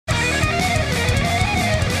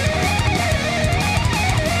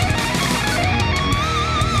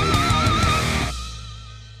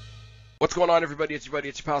What's going on, everybody? It's your buddy,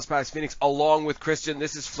 it's your pal, Spice Phoenix, along with Kristen.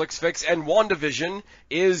 This is Flix Fix, and WandaVision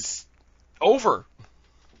is over.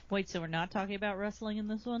 Wait, so we're not talking about wrestling in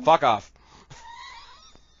this one? Fuck off.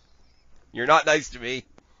 You're not nice to me.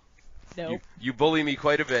 Nope. You bully me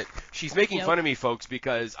quite a bit. She's making Yep. fun of me, folks,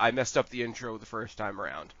 because I messed up the intro the first time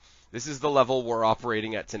around. This is the level we're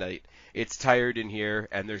operating at tonight. It's tired in here,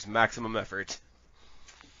 and there's maximum effort.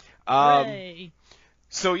 Hooray.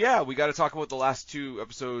 So yeah, we got to talk about the last two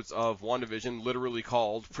episodes of WandaVision, literally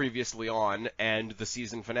called Previously On, and the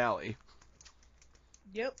season finale.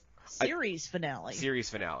 Yep. Series finale. Series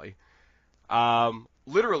finale.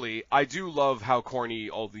 Literally, I do love how corny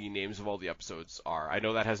all the names of all the episodes are. I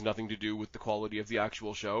know that has nothing to do with the quality of the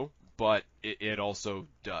actual show, but it also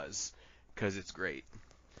does, because it's great.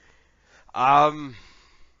 Before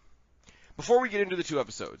we get into the two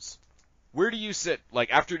episodes, where do you sit, like,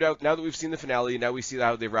 after now that we've seen the finale, now we see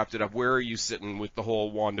how they've wrapped it up, where are you sitting with the whole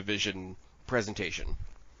WandaVision presentation?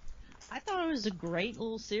 I thought it was a great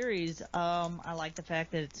little series. I like the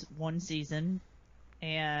fact that it's one season,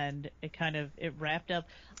 and it wrapped up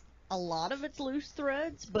a lot of its loose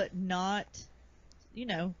threads, but not,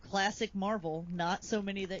 classic Marvel. Not so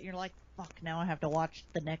many that you're like, fuck, now I have to watch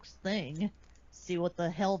the next thing, see what the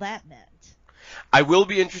hell that meant. I will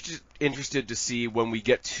be interested to see when we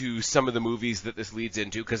get to some of the movies that this leads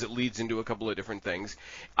into, because it leads into a couple of different things.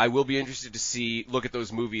 I will be interested to look at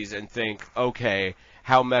those movies and think, okay,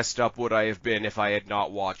 how messed up would I have been if I had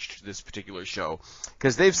not watched this particular show?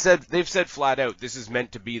 Because they've said flat out this is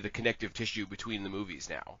meant to be the connective tissue between the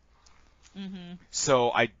movies now. Mm-hmm.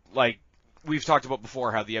 So we've talked about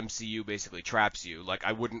before how the MCU basically traps you. Like,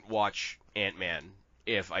 I wouldn't watch Ant-Man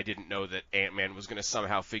if I didn't know that Ant-Man was going to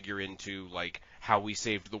somehow figure into, like, how we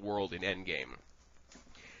saved the world in Endgame.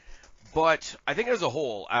 But I think as a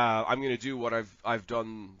whole, I'm going to do what I've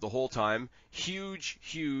done the whole time. Huge,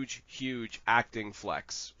 huge, huge acting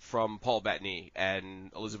flex from Paul Bettany and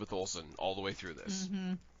Elizabeth Olsen all the way through this.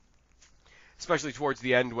 Mm-hmm. Especially towards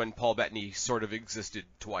the end when Paul Bettany sort of existed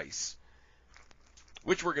twice.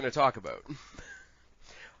 Which we're going to talk about.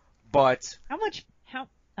 But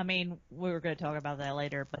we were going to talk about that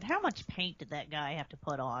later, but how much paint did that guy have to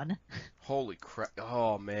put on? Holy crap.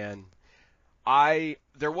 Oh, man.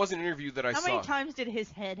 There was an interview that I saw. How many times did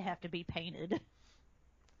his head have to be painted?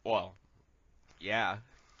 Well, yeah.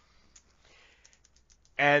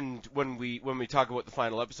 And when we talk about the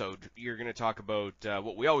final episode, you're going to talk about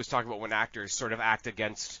what we always talk about when actors sort of act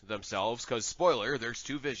against themselves, because, spoiler, there's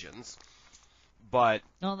two visions. But...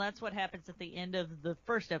 Well, that's what happens at the end of the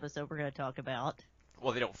first episode we're going to talk about.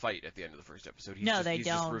 Well, they don't fight at the end of the first episode. They don't.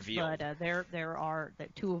 Just revealed. But there are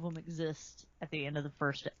two of them exist at the end of the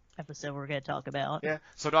first episode we're going to talk about. Yeah.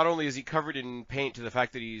 So not only is he covered in paint to the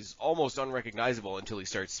fact that he's almost unrecognizable until he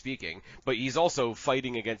starts speaking, but he's also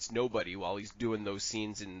fighting against nobody while he's doing those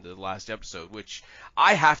scenes in the last episode, which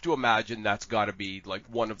I have to imagine that's got to be like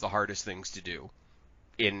one of the hardest things to do.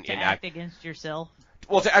 To act against yourself.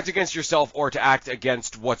 Well, to act against yourself or to act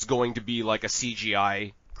against what's going to be like a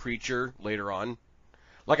CGI creature later on.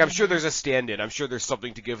 Like, I'm sure there's a stand-in. I'm sure there's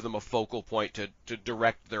something to give them a focal point to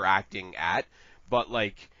direct their acting at. But,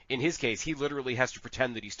 like, in his case, he literally has to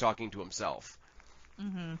pretend that he's talking to himself.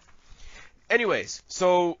 Mm-hmm. Anyways,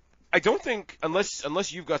 so I don't think,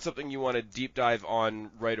 unless you've got something you want to deep dive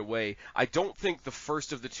on right away, I don't think the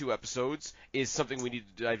first of the two episodes is something we need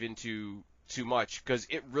to dive into too much, because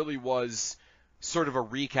it really was sort of a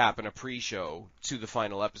recap and a pre-show to the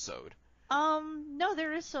final episode. No,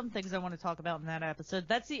 there is some things I want to talk about in that episode.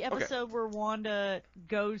 That's the episode where Wanda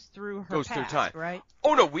goes through her past, through time, right?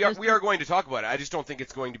 Oh no, we are going to talk about it. I just don't think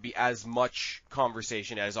it's going to be as much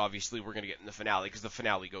conversation as obviously we're going to get in the finale, because the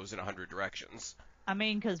finale goes in 100 directions. I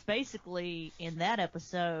mean, because basically in that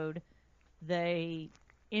episode they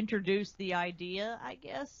introduced the idea, I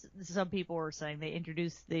guess. Some people were saying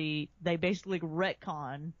they basically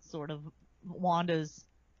retcon sort of Wanda's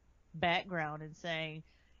background and saying,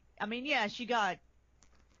 I mean, yeah,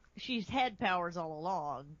 she's had powers all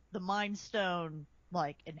along. The Mind Stone,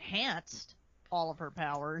 like, enhanced all of her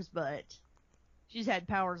powers, but she's had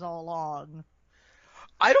powers all along.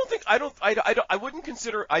 I wouldn't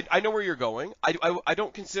consider, I know where you're going. I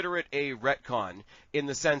don't consider it a retcon in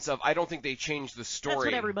the sense of, I don't think they changed the story. That's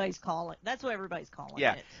what everybody's calling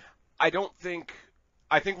it.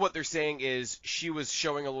 I think what they're saying is she was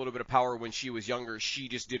showing a little bit of power when she was younger. She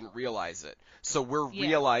just didn't realize it. So we're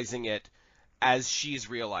realizing it as she's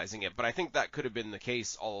realizing it. But I think that could have been the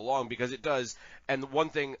case all along, because it does. And one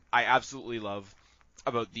thing I absolutely love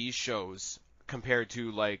about these shows compared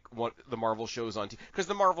to like what the Marvel shows on TV, because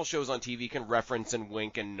the Marvel shows on TV can reference and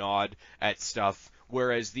wink and nod at stuff,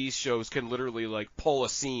 whereas these shows can literally like pull a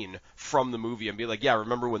scene from the movie and be like, yeah,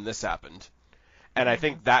 remember when this happened. And I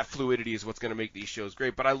think that fluidity is what's going to make these shows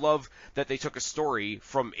great. But I love that they took a story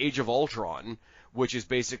from Age of Ultron, which is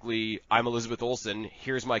basically, I'm Elizabeth Olsen,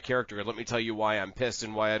 here's my character, and let me tell you why I'm pissed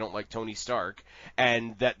and why I don't like Tony Stark,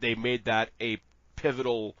 and that they made that a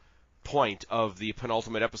pivotal point of the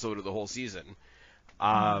penultimate episode of the whole season.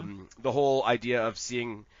 The whole idea of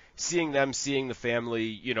seeing the family,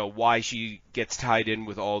 you know, why she gets tied in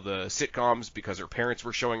with all the sitcoms, because her parents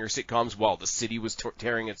were showing her sitcoms while the city was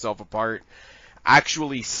tearing itself apart.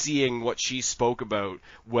 Actually seeing what she spoke about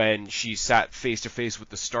when she sat face to face with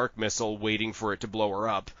the Stark missile waiting for it to blow her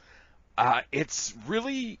up. It's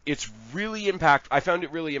really I found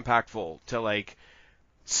it really impactful to like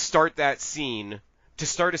start that scene, to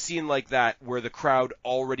start a scene like that where the crowd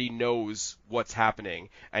already knows what's happening,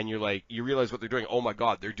 and you realize what they're doing. Oh my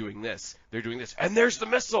God, they're doing this, and there's the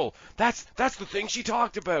missile. That's the thing she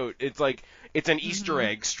talked about. It's like it's an Easter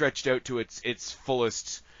egg stretched out to its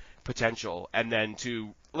fullest potential, and then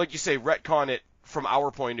to, like you say, retcon it from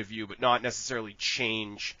our point of view, but not necessarily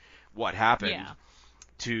change what happened. Yeah.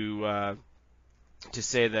 To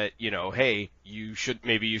say that, you know, hey, you shouldn't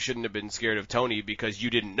have been scared of Tony because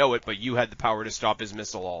you didn't know it, but you had the power to stop his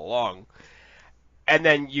missile all along. And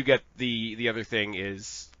then you get the other thing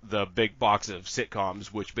is the big box of sitcoms,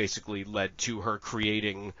 which basically led to her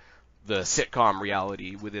creating the sitcom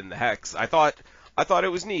reality within the Hex. I thought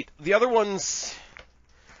it was neat. The other ones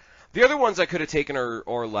I could have taken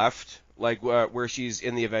or left, like where she's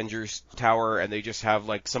in the Avengers Tower and they just have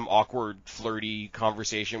like some awkward, flirty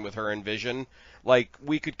conversation with her and Vision. Like,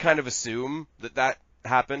 we could kind of assume that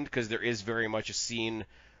happened because there is very much a scene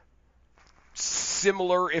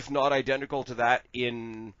similar, if not identical to that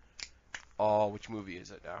in, which movie is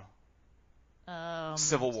it now?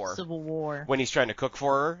 Civil War. Civil War. When he's trying to cook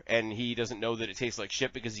for her and he doesn't know that it tastes like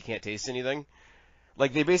shit because he can't taste anything.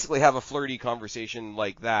 Like, they basically have a flirty conversation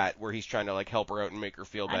like that, where he's trying to, like, help her out and make her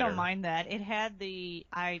feel better. I don't mind that. It had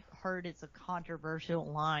I heard it's a controversial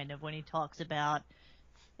line of when he talks about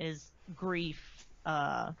his grief,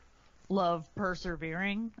 love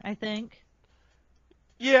persevering, I think.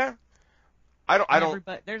 Yeah. I don't...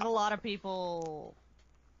 There's a lot of people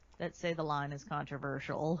that say the line is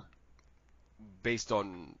controversial. Based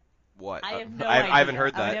on what? I have no idea. I haven't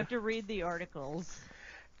heard that. I would have to read the articles.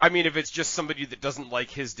 I mean, if it's just somebody that doesn't like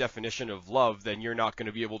his definition of love, then you're not going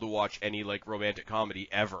to be able to watch any like romantic comedy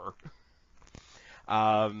ever.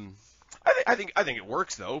 I think it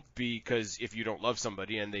works though, because if you don't love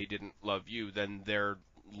somebody and they didn't love you, then their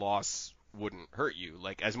loss wouldn't hurt you.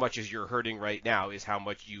 Like, as much as you're hurting right now is how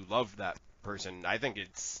much you love that person. I think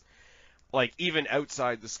it's like, even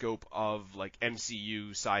outside the scope of like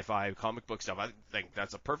MCU sci-fi comic book stuff, I think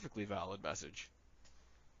that's a perfectly valid message.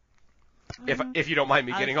 If you don't mind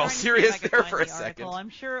me getting all serious there for a second. I'm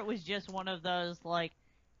sure it was just one of those, like,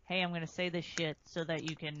 hey, I'm going to say this shit so that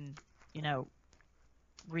you can, you know,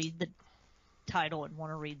 read the title and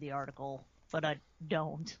want to read the article, but I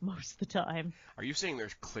don't most of the time. Are you saying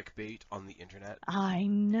there's clickbait on the internet? I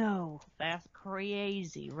know. That's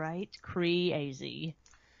crazy, right? Crazy.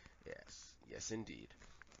 Yes, indeed.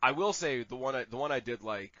 I will say the one I did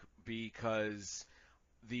like, because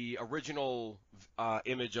the original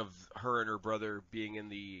image of her and her brother being in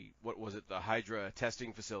the Hydra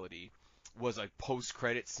testing facility was a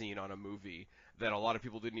post-credit scene on a movie that a lot of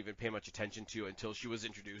people didn't even pay much attention to until she was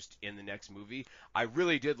introduced in the next movie. I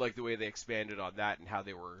really did like the way they expanded on that and how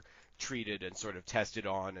they were treated and sort of tested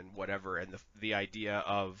on and whatever, and the idea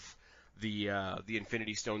of the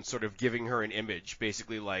Infinity Stone sort of giving her an image,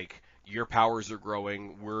 basically like, your powers are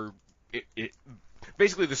growing,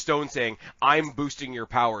 basically the stone saying, I'm boosting your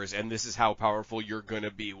powers, and this is how powerful you're gonna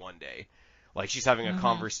be one day. Like, she's having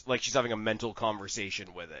she's having a mental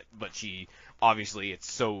conversation with it, but she obviously,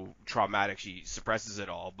 it's so traumatic she suppresses it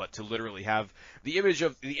all. But to literally have the image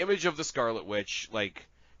of the Scarlet Witch like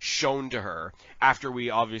shown to her after we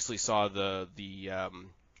obviously saw the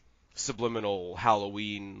subliminal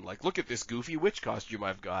Halloween, like, look at this goofy witch costume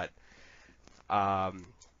I've got,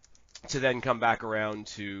 to then come back around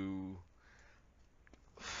to,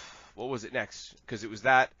 what was it next? Because it was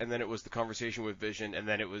that, and then it was the conversation with Vision, and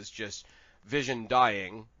then it was just Vision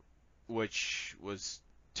dying, which was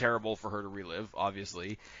terrible for her to relive,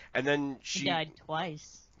 obviously. And then she died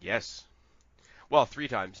twice. Yes. Well, 3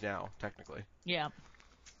 times now, technically. Yeah.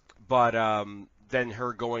 But then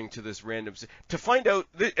her going to this random to find out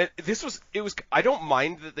I don't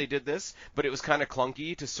mind that they did this, but it was kind of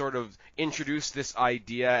clunky to sort of introduce this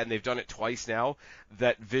idea, and they've done it twice now,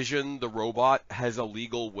 that Vision the robot has a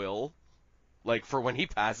legal will, like for when he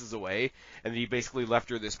passes away, and he basically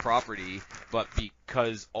left her this property, but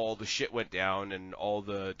because all the shit went down and all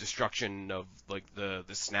the destruction of like the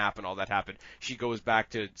snap and all that happened, she goes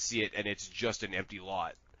back to see it and it's just an empty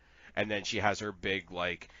lot. And then she has her big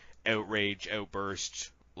like outrage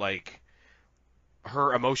outburst, like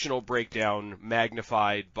her emotional breakdown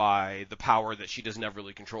magnified by the power that she doesn't have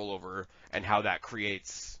really control over, and how that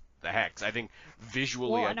creates the hex. I think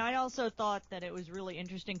visually. Well, and I also thought that it was really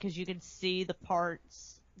interesting because you could see the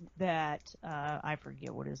parts that I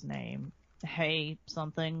forget what his name,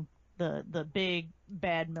 something, the big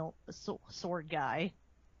bad sword guy.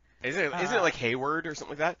 Isn't it like Hayward or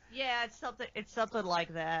something like that? Yeah, it's something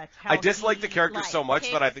like that. I dislike the character so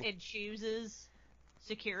much that I think it chooses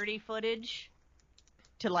security footage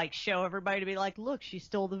to like show everybody to be like, look, she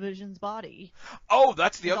stole the Vision's body. Oh,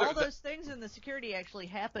 that's the other. All those things in the security actually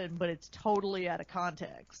happen, but it's totally out of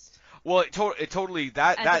context. Well, it totally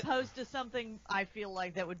as opposed to something I feel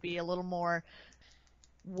like that would be a little more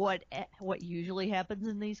what usually happens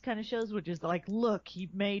in these kind of shows, which is like, look, he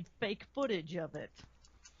made fake footage of it.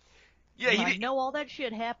 Yeah, I know all that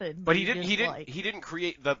shit happened, but he didn't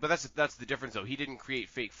create the. But that's the difference though. He didn't create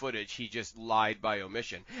fake footage. He just lied by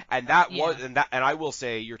omission, and and I will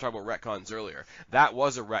say, you're talking about retcons earlier. That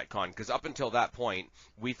was a retcon, because up until that point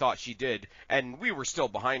we thought she did, and we were still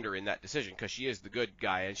behind her in that decision because she is the good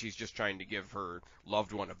guy and she's just trying to give her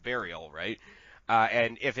loved one a burial, right?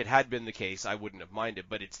 And if it had been the case, I wouldn't have minded.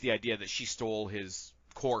 But it's the idea that she stole his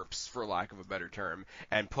corpse, for lack of a better term,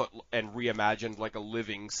 and reimagined like a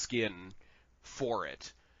living skin for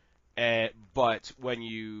it. But when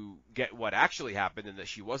you get what actually happened, and that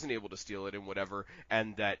she wasn't able to steal it and whatever,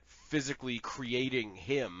 and that physically creating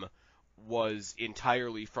him was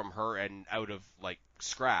entirely from her and out of like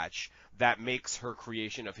scratch, that makes her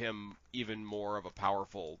creation of him even more of a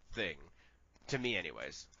powerful thing, to me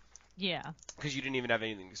anyways. Yeah. Because you didn't even have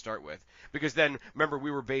anything to start with. Because then, remember, we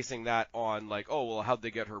were basing that on, like, oh, well, how'd they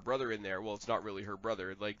get her brother in there? Well, it's not really her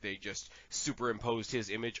brother. Like, they just superimposed his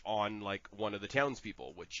image on, like, one of the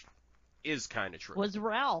townspeople, which is kind of true. Was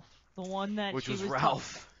Ralph, the one that which she was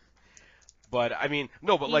Ralph. But, I mean,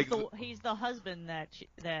 no, but, he's the husband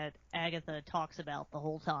that Agatha talks about the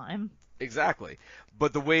whole time. Exactly.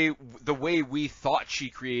 But the way we thought she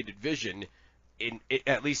created Vision,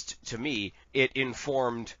 at least to me, it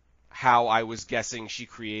informed how I was guessing she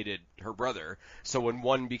created her brother. So when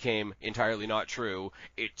one became entirely not true,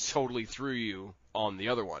 it totally threw you on the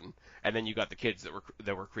other one, and then you got the kids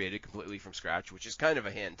that were created completely from scratch, which is kind of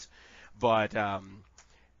a hint. But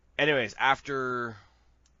anyways, after,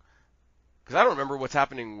 because I don't remember what's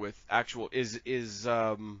happening with actual is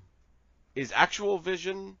actual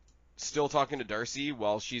Vision still talking to Darcy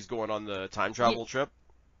while she's going on the time travel trip?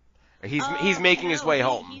 He's making his way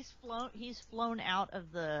home. He's flown out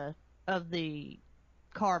of the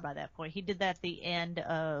car by that point. He did that at the end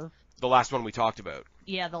of the last one we talked about.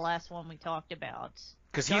 Yeah, the last one we talked about.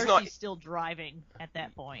 Because Darcy's still driving at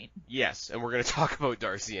that point. Yes, and we're going to talk about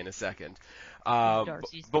Darcy in a second.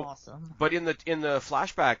 Darcy's awesome. But in the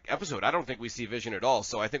flashback episode, I don't think we see Vision at all.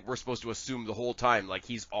 So I think we're supposed to assume the whole time like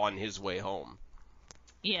he's on his way home.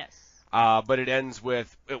 Yes. But it ends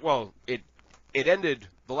with it ended.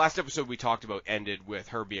 The last episode we talked about ended with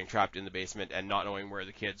her being trapped in the basement and not knowing where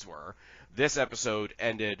the kids were. This episode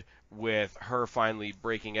ended with her finally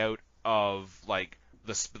breaking out of like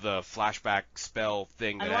the flashback spell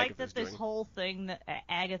thing that Agatha's doing. This whole thing that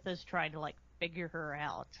Agatha's trying to like figure her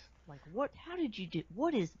out. Like, what? How did you do?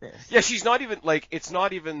 What is this? Yeah, she's not even like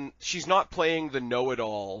she's not playing the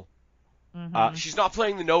know-it-all. Mm-hmm. She's not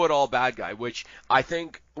playing the know-it-all bad guy, which I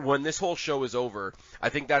think when this whole show is over, I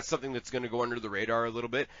think that's something that's going to go under the radar a little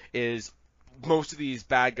bit, is most of these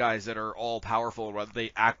bad guys that are all powerful,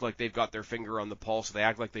 they act like they've got their finger on the pulse, they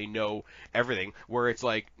act like they know everything, where it's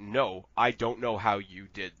like, no, I don't know how you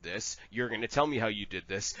did this, you're going to tell me how you did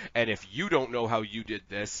this, and if you don't know how you did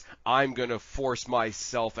this, I'm going to force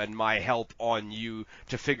myself and my help on you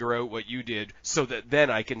to figure out what you did, so that then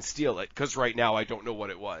I can steal it, because right now I don't know what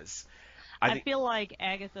it was. I feel like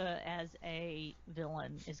Agatha as a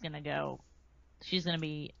villain is going to she's going to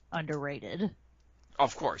be underrated.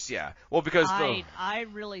 Of course, yeah. Well, because I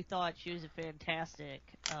really thought she was a fantastic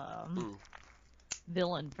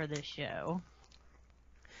villain for this show.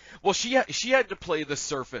 Well, she had to play the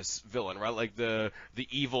surface villain, right? Like the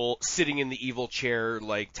evil sitting in the evil chair,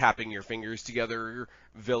 like tapping your fingers together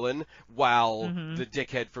villain, while Hmm. the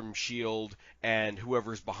dickhead from Shield and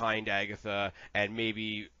whoever's behind Agatha and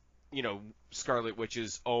maybe Scarlet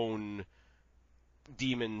Witch's own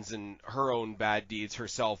demons and her own bad deeds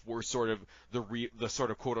herself were sort of the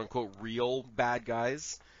sort of quote unquote real bad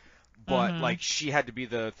guys. But Hmm. like she had to be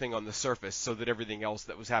the thing on the surface so that everything else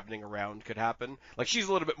that was happening around could happen. Like she's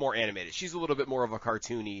a little bit more animated. She's a little bit more of a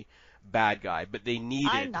cartoony bad guy, but they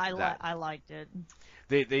needed that. I liked it.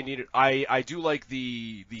 They needed. I do like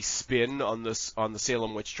the spin on this on the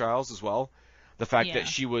Salem witch trials as well. The fact that Yeah.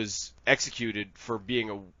 she was executed for being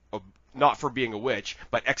a not for being a witch,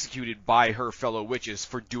 but executed by her fellow witches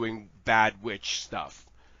for doing bad witch stuff.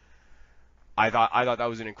 I thought that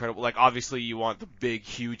was an incredible, like, obviously you want the big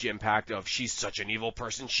huge impact of she's such an evil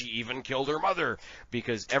person she even killed her mother,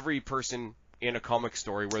 because every person in a comic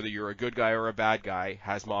story, whether you're a good guy or a bad guy,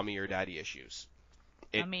 has mommy or daddy issues.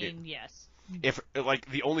 I mean, yes. If like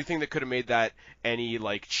the only thing that could have made that any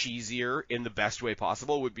like cheesier in the best way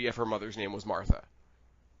possible would be if her mother's name was Martha.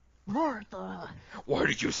 Martha. Why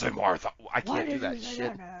did you say Martha? I Why can't do did that you say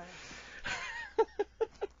shit. that?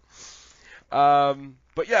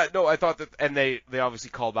 But yeah, no, I thought that, and they obviously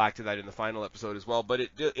call back to that in the final episode as well. But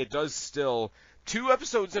it does still 2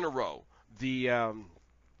 episodes in a row. The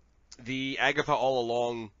Agatha All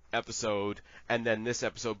Along episode and then this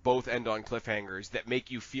episode both end on cliffhangers that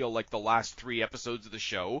make you feel like the last 3 episodes of the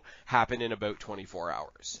show happen in about 24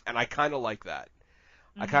 hours, and I kind of like that.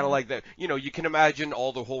 I kind of Hmm. like that. You can imagine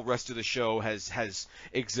all the whole rest of the show has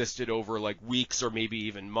existed over like weeks or maybe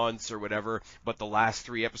even months or whatever, but the last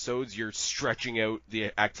 3 episodes, you're stretching out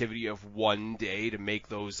the activity of one day to make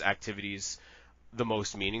those activities the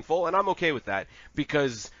most meaningful, and I'm okay with that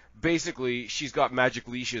because basically she's got magic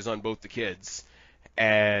leashes on both the kids,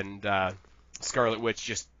 and Scarlet Witch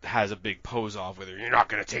just has a big pose off with her. You're not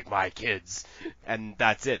gonna take my kids, and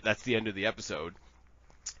that's it. That's the end of the episode.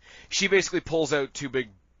 She basically pulls out 2 big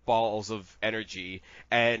balls of energy,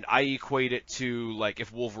 and I equate it to like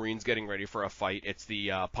if Wolverine's getting ready for a fight, it's the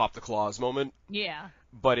pop the claws moment, Yeah.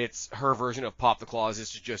 but it's her version of pop the claws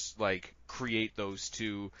is to just like create those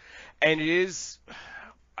two, and it is.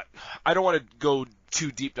 I don't want to go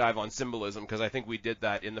too deep dive on symbolism because I think we did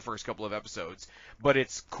that in the first couple of episodes, but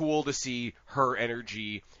it's cool to see her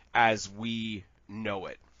energy as we know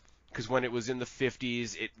it because when it was in the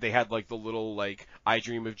 50s, they had like the little like I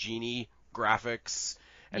Dream of Jeannie graphics,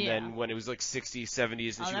 and Yeah. then when it was like 60s,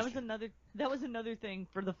 70s, and Oh, she that was was another thing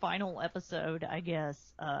for the final episode, I guess.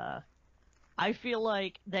 I feel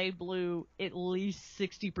like they blew at least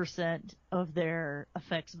 60% of their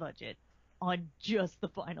effects budget on just the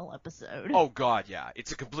final episode. oh god, yeah,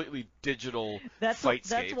 it's a completely digital That's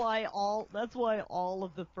fightscape. why all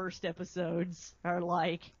of the first episodes are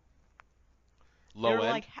like Low they're end.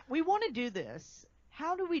 like we want to do this.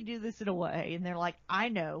 How do we do this in a way? And they're like, I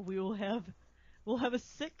know, we'll have a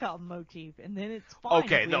sitcom motif, and then it's fine.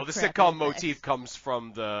 Okay, if we no, have the crappy sitcom effects. motif comes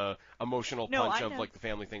from the emotional No, punch I of know. like the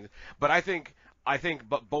family thing. But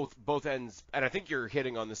but both ends, and I think you're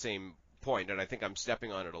hitting on the same point, and I think I'm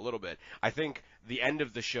stepping on it a little bit. I think the end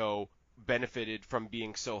of the show benefited from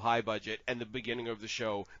being so high budget, and the beginning of the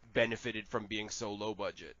show benefited from being so low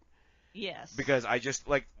budget. Yes. Because I just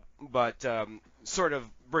like, but sort of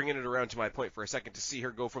bringing it around to my point for a second, to see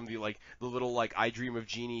her go from the little like I Dream of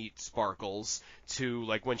Jeannie sparkles to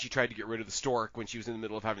like when she tried to get rid of the stork when she was in the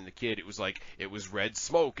middle of having the kid, it was like it was red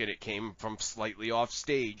smoke and it came from slightly off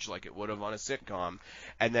stage like it would have on a sitcom,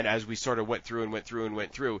 and then as we sort of went through and went through and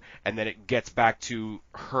went through, and then it gets back to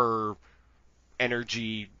her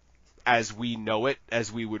energy as we know it,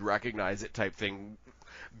 as we would recognize it type thing,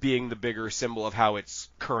 being the bigger symbol of how it's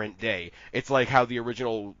current day. It's like how the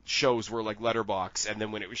original shows were like letterbox, and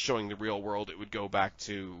then when it was showing the real world, it would go back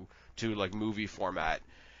to like movie format.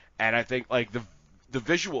 And I think like the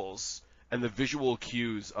visuals and the visual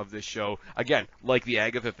cues of this show, again, like the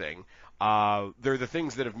Agatha thing, they're the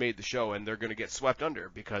things that have made the show, and they're going to get swept under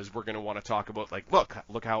because we're going to want to talk about like,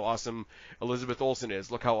 look how awesome Elizabeth Olsen is,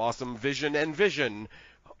 look how awesome Vision and Vision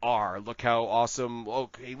are, look how awesome.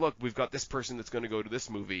 Okay, look, we've got this person that's going to go to this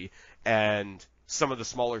movie, and some of the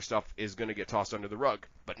smaller stuff is going to get tossed under the rug,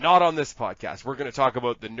 but not on this podcast. We're going to talk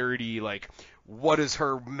about the nerdy, like, what does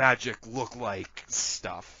her magic look like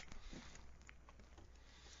stuff.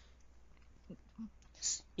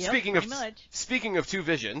 Yep, speaking pretty of much. speaking of two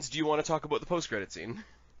visions, do you want to talk about the post-credit scene?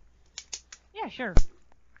 Yeah, sure.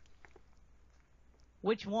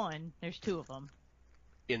 Which one? There's two of them.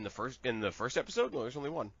 In the first episode? No, there's only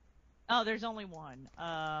one. Oh, there's only one.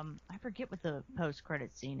 I forget what the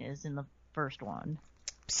post-credit scene is in the first one.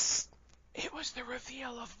 Psst. It was the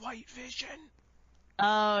reveal of White Vision.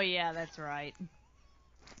 Oh yeah, that's right.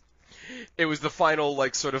 It was the final,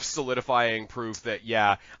 like, sort of solidifying proof that,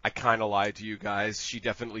 yeah, I kind of lied to you guys. She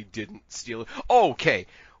definitely didn't steal it. Oh, okay,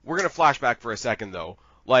 we're gonna flash back for a second, though.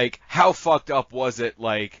 Like, how fucked up was it,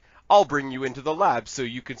 like, I'll bring you into the lab so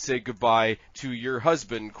you can say goodbye to your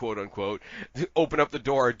husband, quote unquote, open up the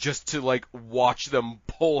door just to, like, watch them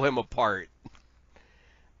pull him apart.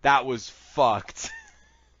 That was fucked.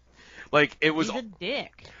 Like, it was... He's a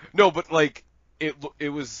dick. No, but, like, it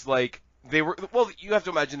was, like... They were, well, you have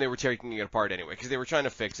to imagine they were taking it apart anyway, because they were trying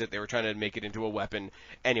to fix it, they were trying to make it into a weapon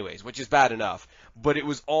anyways, which is bad enough, but it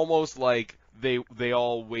was almost like they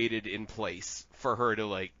all waited in place for her to,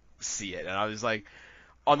 like, see it, and I was like,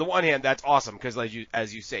 on the one hand, that's awesome, because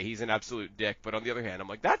as you say, he's an absolute dick, but on the other hand, I'm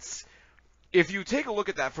like, that's, if you take a look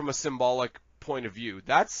at that from a symbolic point of view,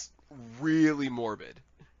 that's really morbid.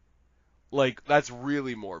 Like, that's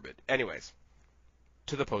really morbid. Anyways,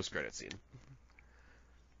 to the post-credit scene.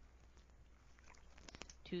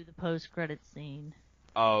 To the post-credit scene.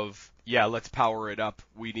 Of, yeah, let's power it up.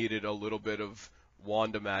 We needed a little bit of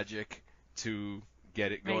Wanda magic to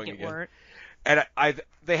get it going Make it again. work. And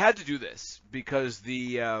they had to do this because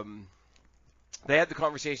they had the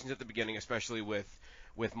conversations at the beginning, especially with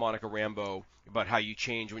Monica Rambeau, about how you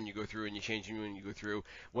change when you go through and you change when you go through.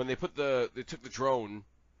 When they took the drone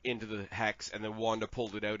into the hex and then Wanda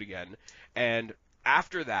pulled it out again. And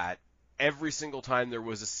after that, every single time there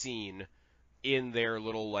was a scene in their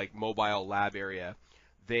little, like, mobile lab area,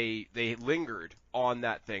 they lingered on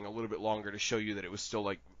that thing a little bit longer to show you that it was still,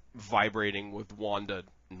 like, vibrating with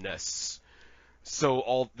Wanda-ness.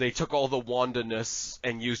 So they took all the Wanda-ness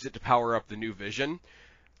and used it to power up the new Vision,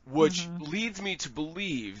 which leads me to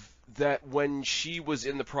believe that when she was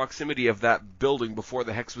in the proximity of that building before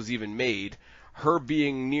the hex was even made, her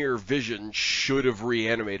being near Vision should have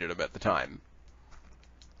reanimated him at the time.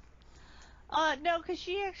 No,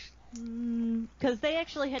 because they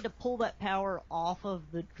actually had to pull that power off of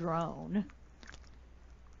the drone.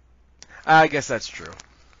 I guess that's true.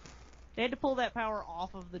 They had to pull that power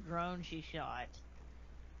off of the drone she shot.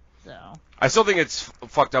 So. I still think it's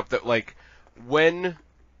fucked up that, like, when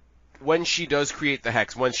she does create the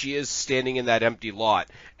hex, when she is standing in that empty lot,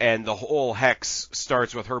 and the whole hex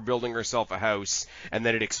starts with her building herself a house, and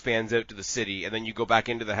then it expands out to the city, and then you go back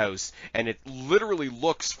into the house, and it literally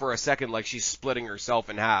looks for a second like she's splitting herself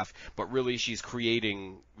in half, but really she's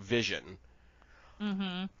creating Vision.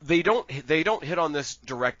 Mm-hmm. They don't hit on this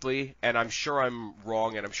directly, and I'm sure I'm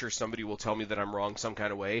wrong, and I'm sure somebody will tell me that I'm wrong some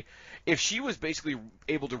kind of way. If she was basically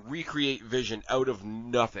able to recreate Vision out of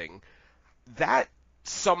nothing, that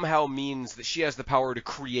somehow means that she has the power to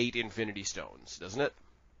create Infinity Stones, doesn't it?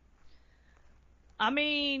 I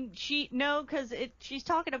mean, because she's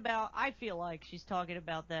talking about, I feel like she's talking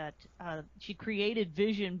about that, she created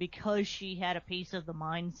Vision because she had a piece of the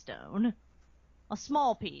Mind Stone. A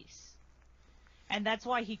small piece. And that's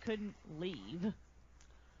why he couldn't leave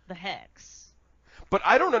the hex. But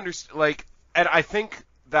I don't understand, like, and I think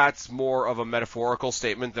that's more of a metaphorical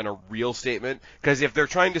statement than a real statement, because if they're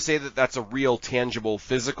trying to say that that's a real, tangible,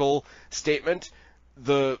 physical statement,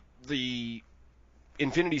 the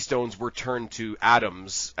Infinity Stones were turned to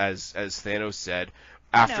atoms, as Thanos said,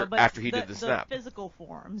 after he did the snap. The physical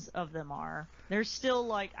forms of them are. They're still,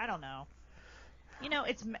 like, I don't know. You know,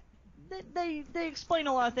 it's... They explain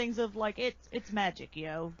a lot of things of, like, it's magic,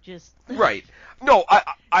 just... Right. No,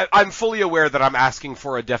 I'm fully aware that I'm asking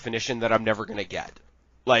for a definition that I'm never going to get.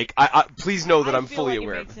 Like, please know that I'm fully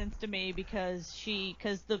aware. It makes sense to me because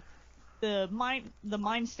the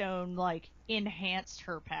Mind Stone, like, enhanced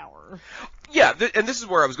her power. Yeah, and this is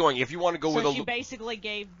where I was going. If you want to go with So she basically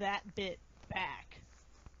gave that bit back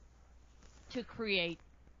to create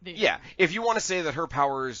Vision. Yeah, if you want to say that her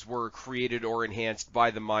powers were created or enhanced by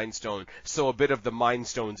the Mind Stone, so a bit of the Mind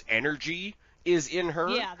Stone's energy is in her,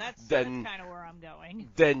 yeah, that's kind of where I'm going.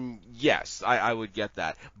 Then yes, I would get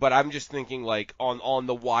that. But I'm just thinking, like, on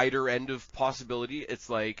the wider end of possibility, it's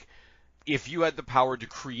like, if you had the power to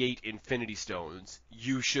create Infinity Stones,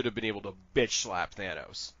 you should have been able to bitch slap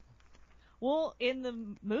Thanos. Well, in the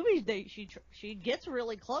movies, she gets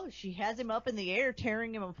really close. She has him up in the air,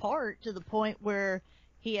 tearing him apart to the point where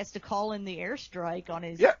he has to call in the airstrike on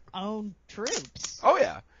his own troops. Oh,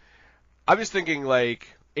 yeah. I'm just thinking, like,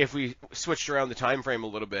 if we switched around the time frame a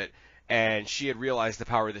little bit and she had realized the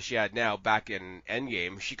power that she had now back in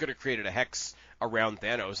Endgame, she could have created a hex around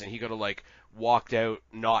Thanos and he could have, like, walked out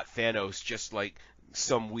not Thanos, just, like,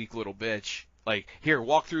 some weak little bitch. Like, here,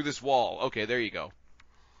 walk through this wall. Okay, there you go.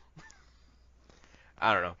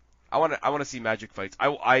 I don't know. I want to see magic fights.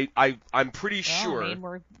 I'm pretty Well, sure. I mean,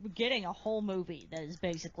 we're getting a whole movie that is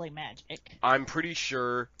basically magic. I'm pretty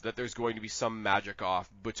sure that there's going to be some magic off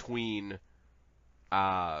between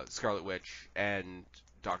Scarlet Witch and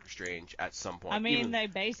Doctor Strange at some point. I mean, they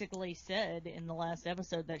basically said in the last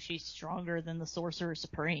episode that she's stronger than the Sorcerer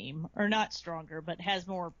Supreme. Or not stronger, but has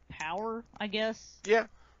more power, I guess. Yeah.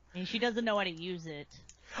 I mean, she doesn't know how to use it.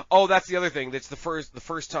 Oh, that's the other thing. That's the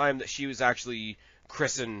first time that she was actually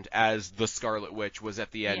christened as the Scarlet Witch was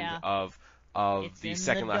at the end of It's the in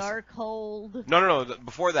second the last. Darkhold. No.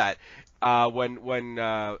 Before that, when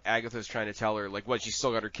Agatha's trying to tell her like what she's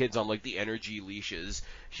still got her kids on like the energy leashes,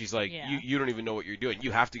 she's like, you don't even know what you're doing.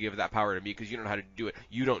 You have to give that power to me because you don't know how to do it.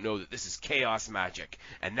 You don't know that this is chaos magic,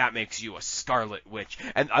 and that makes you a Scarlet Witch.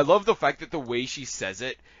 And I love the fact that the way she says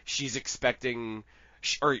it, she's expecting.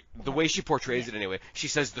 Or the way she portrays it anyway, she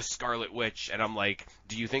says the Scarlet Witch, and I'm like,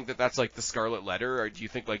 do you think that that's like the Scarlet Letter, or do you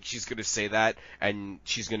think like she's gonna say that and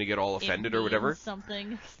she's gonna get all offended or whatever?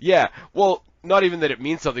 Something. Yeah, well, not even that it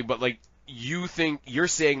means something, but like you're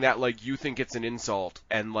saying that like you think it's an insult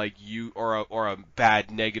and like you or a bad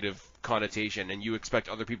negative connotation, and you expect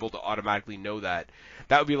other people to automatically know that.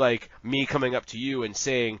 That would be like me coming up to you and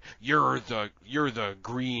saying you're the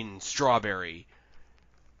green strawberry.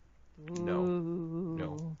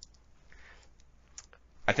 No.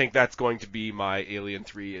 I think that's going to be my Alien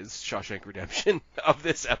 3 is Shawshank Redemption of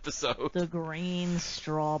this episode. The green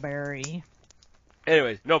strawberry.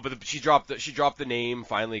 Anyways, no, but she dropped the name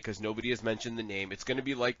finally because nobody has mentioned the name. It's going to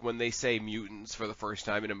be like when they say mutants for the first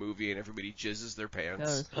time in a movie and everybody jizzes their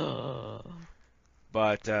pants.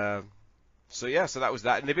 But so that was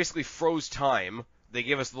that, and they basically froze time. They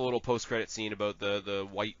gave us the little post-credit scene about the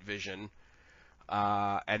white vision.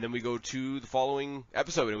 And then we go to the following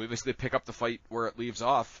episode, and we basically pick up the fight where it leaves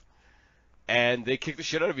off. And they kick the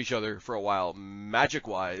shit out of each other for a while,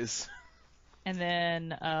 magic-wise. And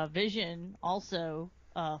then Vision also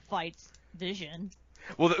fights Vision.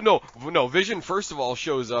 Well, no. Vision first of all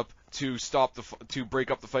shows up to to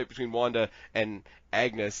break up the fight between Wanda and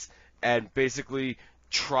Agnes, and basically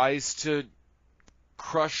tries to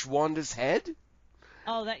crush Wanda's head.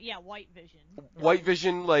 Oh, White Vision. White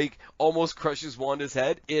Vision like almost crushes Wanda's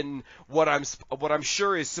head in what I'm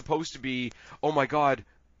sure is supposed to be, oh my god,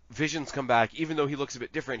 Vision's come back, even though he looks a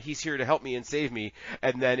bit different, he's here to help me and save me.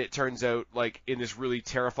 And then it turns out, like, in this really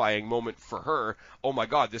terrifying moment for her, oh my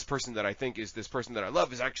god, this person that I think is this person that I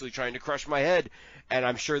love is actually trying to crush my head. And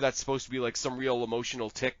I'm sure that's supposed to be like some real emotional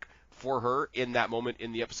tick for her in that moment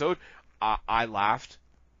in the episode. I laughed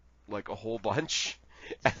like a whole bunch.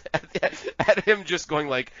 At him just going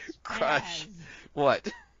like, crush.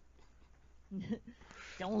 What?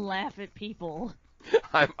 Don't laugh at people.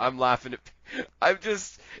 I'm laughing at.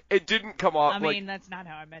 It didn't come off. I mean, that's not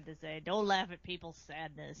how I meant to say it. Don't laugh at people's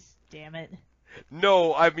sadness. Damn it.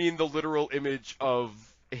 No, I mean the literal image of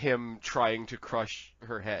him trying to crush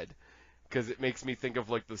her head. Because it makes me think of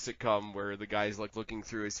like the sitcom where the guy's like looking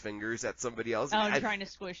through his fingers at somebody else. Oh, trying to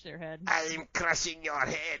squish their head. I'm crushing your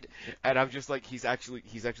head, and I'm just like he's actually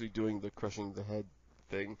doing the crushing the head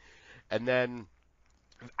thing, and then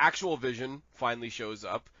actual Vision finally shows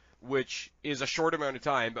up, which is a short amount of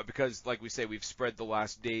time, but because like we say we've spread the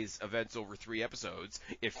last day's events over 3 episodes,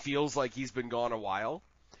 it feels like he's been gone a while,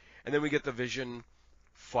 and then we get the Vision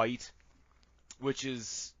fight, which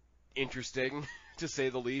is interesting. To say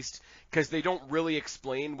the least, because they don't really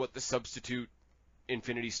explain what the substitute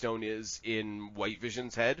Infinity Stone is in White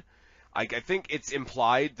Vision's head. I think it's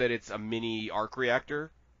implied that it's a mini arc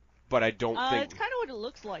reactor, but I don't think... It's kind of what it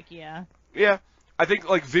looks like, yeah. Yeah, I think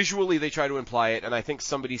like visually they try to imply it, and I think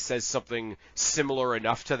somebody says something similar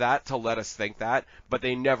enough to that to let us think that, but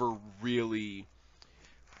they never really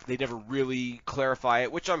clarify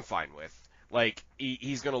it, which I'm fine with. Like,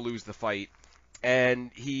 he's going to lose the fight. And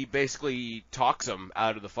he basically talks him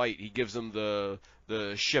out of the fight. He gives him the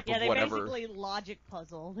ship of whatever. Yeah, they basically logic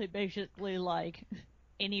puzzle. They basically like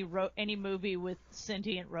any movie with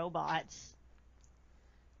sentient robots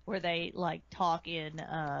where they like talk in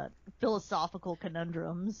philosophical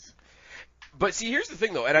conundrums. But see, here's the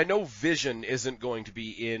thing though, and I know Vision isn't going to be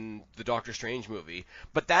in the Doctor Strange movie,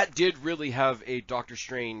 but that did really have a Doctor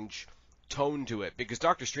Strange tone to it because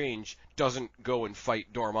Doctor Strange doesn't go and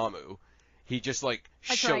fight Dormammu. He just like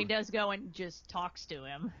That's right, he does go and just talks to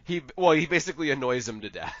him. He basically annoys him to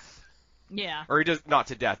death. Yeah. Or he does not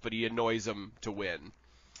to death, but he annoys him to win.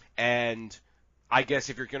 And I guess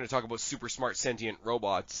if you're going to talk about super smart sentient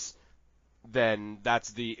robots, then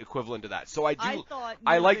that's the equivalent to that. So I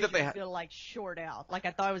like that they to like short out. Like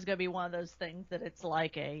I thought it was going to be one of those things that it's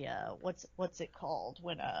like a what's it called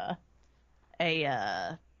when a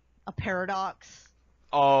paradox.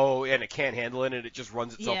 Oh, and it can't handle it, and it just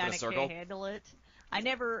runs itself Yeah, in and a it circle. can't handle it. I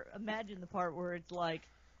never imagined the part where it's like,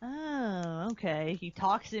 oh, okay. He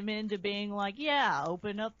talks him into being like, yeah,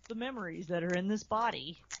 open up the memories that are in this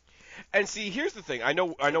body. And see, here's the thing. I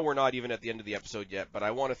know we're not even at the end of the episode yet, but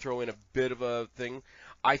I want to throw in a bit of a thing.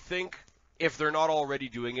 I think if they're not already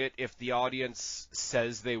doing it, if the audience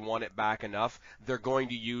says they want it back enough, they're going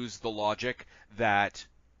to use the logic that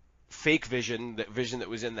fake Vision, that Vision that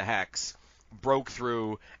was in the Hex, broke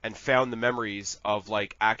through and found the memories of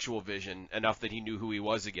like actual Vision enough that he knew who he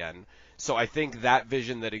was again. So I think that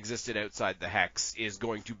Vision that existed outside the Hex is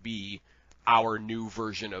going to be our new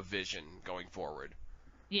version of Vision going forward.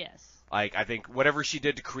 Yes. Like, I think whatever she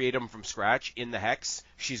did to create him from scratch in the Hex,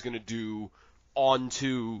 she's going to do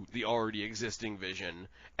onto the already existing Vision,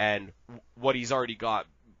 and what he's already got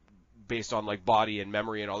based on, like, body and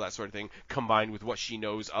memory and all that sort of thing, combined with what she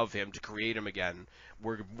knows of him to create him again,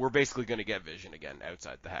 we're basically going to get Vision again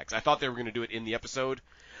outside the Hex. I thought they were going to do it in the episode,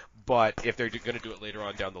 but if they're going to do it later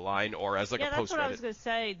on down the line, or as like a that's what I post-credit. was going to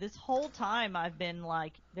say. This whole time I've been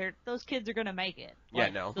like, those kids are going to make it. Yeah,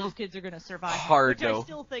 Like, no. Those kids are going to survive. Hard, which though.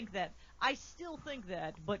 I still think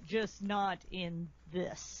that, but just not in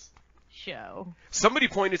this show. Somebody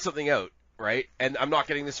pointed something out, right? And I'm not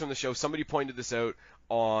getting this from the show. Somebody pointed this out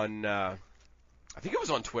on, I think it was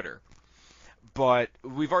on Twitter. But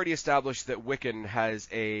we've already established that Wiccan has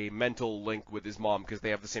a mental link with his mom because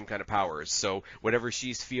they have the same kind of powers. So whatever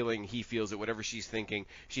she's feeling, he feels it. Whatever she's thinking,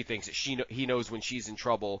 she thinks it. He knows when she's in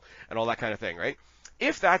trouble and all that kind of thing, right?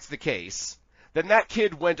 If that's the case, then that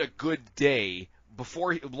kid went a good day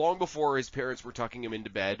long before his parents were tucking him into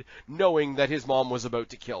bed, knowing that his mom was about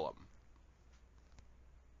to kill him.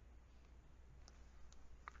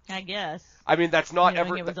 I guess. I mean, that's not Knowing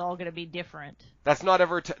ever. it was all going to be different. That's not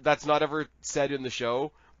ever said in the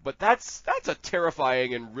show, but that's a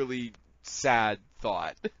terrifying and really sad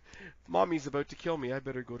thought. Mommy's about to kill me. I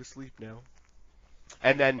better go to sleep now.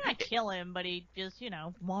 And then Not kill him, but he just,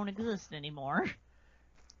 won't exist anymore.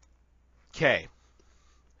 Okay.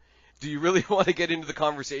 Do you really want to get into the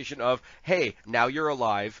conversation of, hey, now you're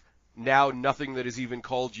alive, now nothing that is even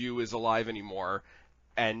called you is alive anymore,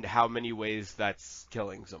 and how many ways that's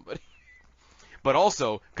killing somebody? But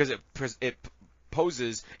also, because it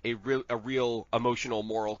poses a real emotional,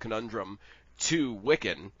 moral conundrum to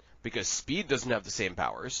Wiccan, because Speed doesn't have the same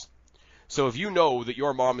powers. So if you know that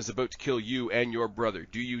your mom is about to kill you and your brother,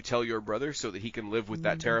 do you tell your brother so that he can live with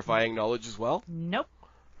that terrifying knowledge as well? Nope.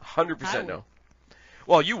 100% no.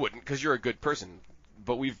 Well, you wouldn't, because you're a good person.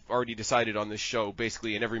 But we've already decided on this show,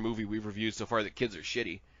 basically in every movie we've reviewed so far, that kids are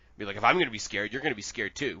shitty. Be like, if I'm going to be scared, you're going to be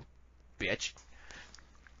scared too, bitch.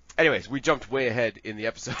 Anyways, we jumped way ahead in the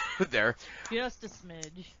episode there. Just a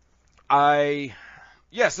smidge.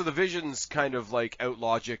 So the Visions kind of like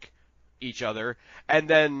out-logic each other, and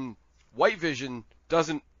then White Vision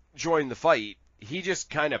doesn't join the fight. He just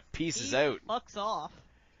kind of pieces out. Fucks off.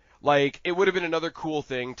 Like, it would have been another cool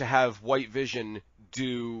thing to have White Vision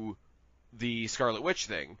do the Scarlet Witch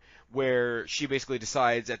thing, where she basically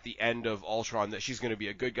decides at the end of Ultron that she's going to be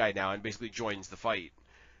a good guy now and basically joins the fight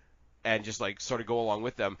and just like sort of go along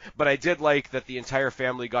with them. But I did like that the entire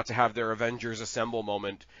family got to have their Avengers Assemble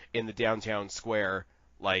moment in the downtown square,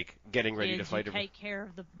 like getting ready to fight. Take care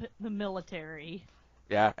of the military.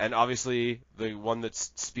 Yeah, and obviously the one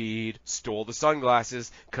that's Speed stole the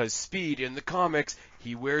sunglasses, because Speed in the comics,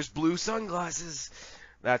 he wears blue sunglasses.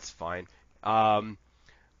 That's fine.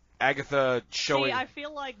 Agatha showing... See, I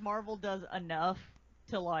feel like Marvel does enough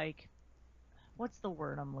to, like... What's the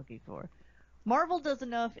word I'm looking for? Marvel does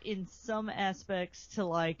enough in some aspects to,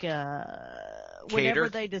 like, whenever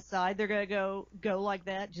they decide they're going to go like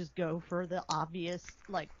that, just go for the obvious,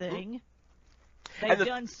 like, thing. They've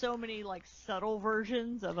done so many, like, subtle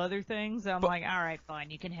versions of other things, I'm like, alright,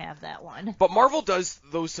 fine, you can have that one. But Marvel does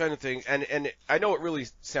those kind of things, and I know it really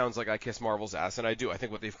sounds like I kiss Marvel's ass, and I do. I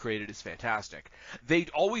think what they've created is fantastic. They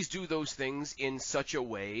always do those things in such a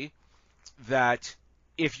way that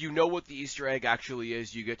if you know what the Easter egg actually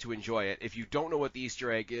is, you get to enjoy it. If you don't know what the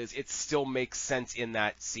Easter egg is, it still makes sense in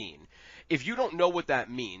that scene. If you don't know what that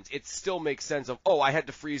means, it still makes sense of, oh, I had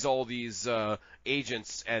to freeze all these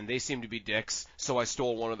agents, and they seem to be dicks, so I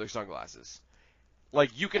stole one of their sunglasses.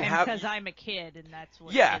 Like, you can have... because I'm a kid, and that's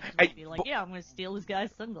what yeah, kids would be like, I'm going to steal this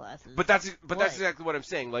guy's sunglasses. But that's exactly what I'm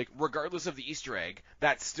saying. Like, regardless of the Easter egg,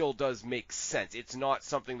 that still does make sense. It's not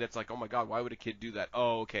something that's like, oh my god, why would a kid do that?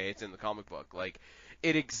 Oh, okay, it's in the comic book. Like,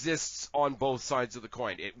 it exists on both sides of the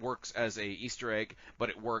coin. It works as a Easter egg, but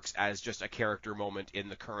it works as just a character moment in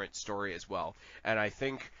the current story as well. And I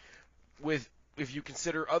think if you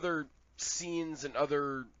consider other scenes and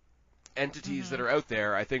other entities that are out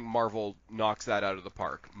there, I think Marvel knocks that out of the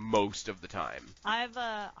park most of the time.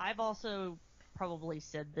 I've also probably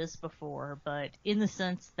said this before, but in the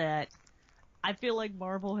sense that I feel like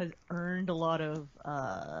Marvel has earned a lot of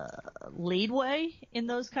leadway in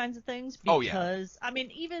those kinds of things because, Oh, yeah. I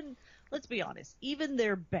mean, even, let's be honest, even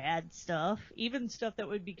their bad stuff, even stuff that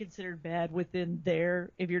would be considered bad within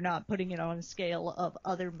their, if you're not putting it on a scale of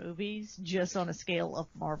other movies, just on a scale of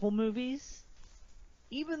Marvel movies,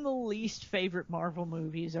 even the least favorite Marvel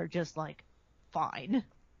movies are just like fine.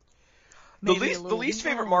 The Maybe least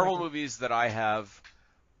favorite Marvel whatever. movies that I have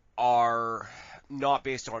are not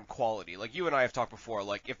based on quality. Like you and I have talked before.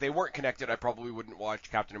 Like if they weren't connected, I probably wouldn't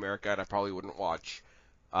watch Captain America, and I probably wouldn't watch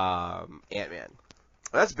Ant-Man.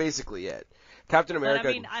 That's basically it. Captain But I America.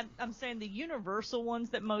 mean, I'm saying the Universal ones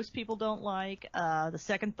that most people don't like, the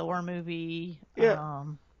second Thor movie, Yeah.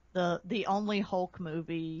 the only Hulk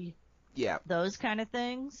movie, Yeah. those kind of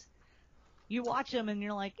things. You watch them and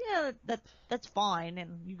you're like, yeah, that's fine,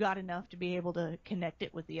 and you got enough to be able to connect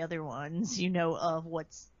it with the other ones. You know of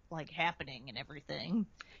what's like happening and everything.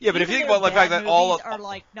 Yeah, but if Even you think their about the fact bad that all movies of, are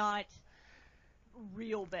like not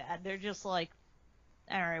real bad. They're just like,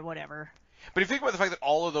 all right, whatever. but if you think about the fact that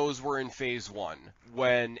all of those were in Phase 1,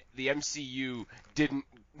 when the MCU didn't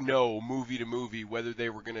know movie to movie whether they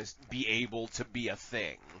were going to be able to be a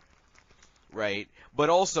thing, right? But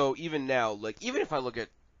also, even now, like, even if I look at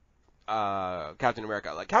Captain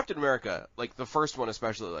America, like the first one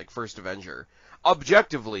especially, like First Avenger,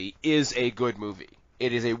 objectively is a good movie.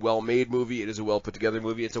 It is a well-made movie. It is a well-put-together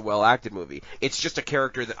movie. It's a well-acted movie. It's just a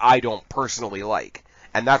character that I don't personally like,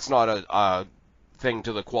 and that's not a thing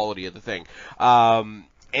to the quality of the thing.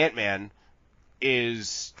 Ant-Man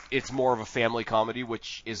it's more of a family comedy,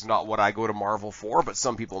 which is not what I go to Marvel for, but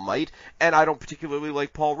some people might, and I don't particularly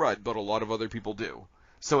like Paul Rudd, but a lot of other people do.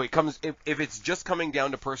 So it comes if it's just coming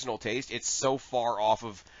down to personal taste, it's so far off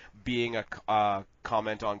of being a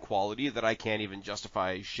comment on quality that I can't even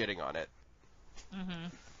justify shitting on it. Hmm.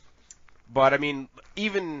 But I mean,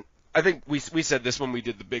 even I think we said this when we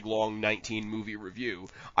did the big long 19 movie review.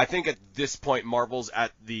 I think at this point Marvel's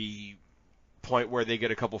at the point where they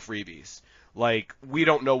get a couple freebies. Like we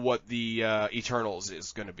don't know what the Eternals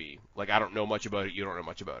is going to be. Like I don't know much about it. You don't know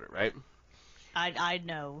much about it, right? I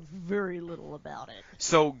know very little about it.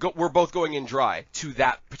 So we're both going in dry to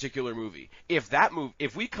that particular movie.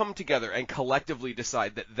 If we come together and collectively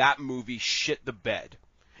decide that that movie shit the bed,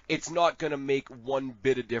 it's not going to make one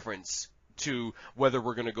bit of difference to whether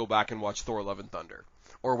we're going to go back and watch Thor: Love and Thunder,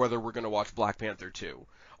 or whether we're going to watch Black Panther 2,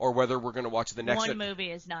 or whether we're going to watch the next. One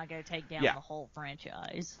movie is not going to take down Yeah. the whole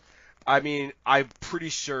franchise. I mean, I'm pretty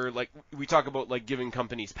sure, like, we talk about, like, giving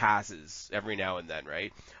companies passes every now and then,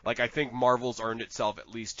 right? Like, I think Marvel's earned itself at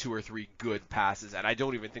least 2 or 3 good passes, and I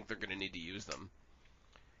don't even think they're going to need to use them.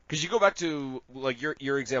 Because you go back to, like,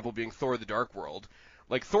 your example being Thor: The Dark World.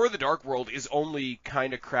 Like, Thor: The Dark World is only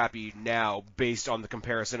kind of crappy now based on the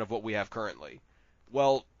comparison of what we have currently.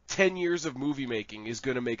 Well, 10 years of movie making is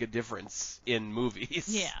going to make a difference in movies.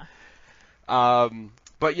 Yeah.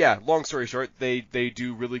 But yeah, long story short, they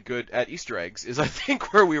do really good at Easter eggs, is I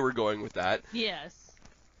think where we were going with that. Yes.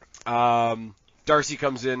 Darcy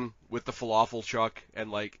comes in with the falafel truck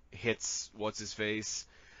and like hits what's his face.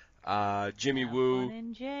 Jimmy Have Woo. fun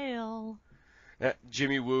in jail.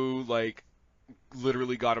 Jimmy Woo like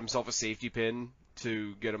literally got himself a safety pin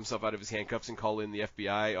to get himself out of his handcuffs and call in the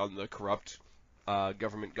FBI on the corrupt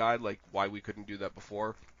government guide. Like why we couldn't do that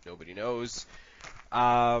before, nobody knows.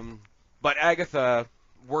 But Agatha,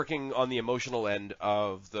 working on the emotional end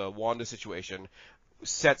of the Wanda situation,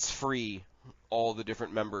 sets free all the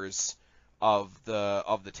different members of the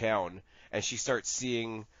town, and she starts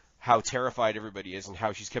seeing how terrified everybody is and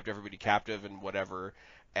how she's kept everybody captive and whatever.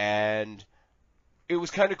 And it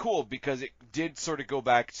was kind of cool because it did sort of go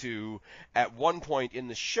back to at one point in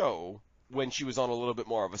the show when she was on a little bit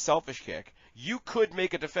more of a selfish kick, you could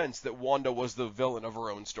make a defense that Wanda was the villain of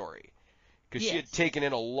her own story. Because she had taken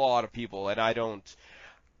in a lot of people, and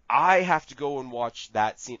I have to go and watch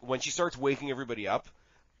that scene when she starts waking everybody up.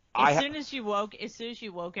 As soon as you woke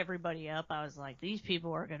everybody up, I was like, these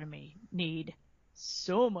people are gonna need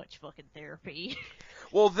so much fucking therapy.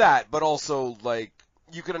 Well, that, but also like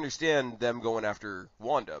you could understand them going after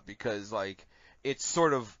Wanda because like it's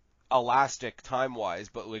sort of elastic time wise,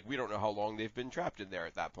 but like we don't know how long they've been trapped in there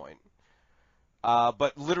at that point.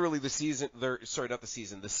 But literally the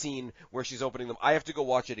scene where she's opening them, I have to go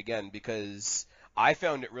watch it again because I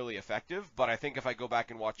found it really effective, but I think if I go back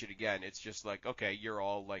and watch it again, it's just like, okay, you're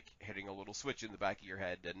all like hitting a little switch in the back of your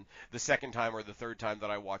head, and the second time or the third time that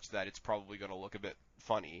I watch that, it's probably going to look a bit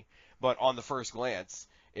funny. But on the first glance,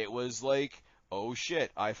 it was like, oh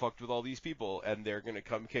shit, I fucked with all these people, and they're gonna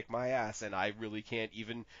come kick my ass, and I really can't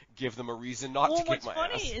even give them a reason not to kick my ass. Well,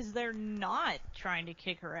 what's funny is they're not trying to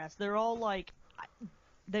kick her ass. They're all like,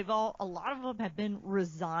 a lot of them have been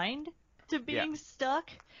resigned to being stuck,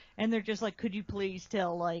 and they're just like, could you please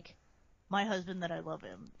tell, like, my husband that I love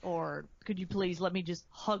him, or could you please let me just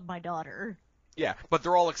hug my daughter? Yeah, but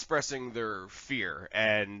they're all expressing their fear,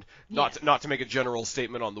 and not to make a general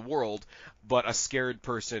statement on the world, but a scared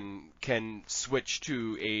person can switch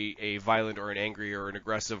to a violent or an angry or an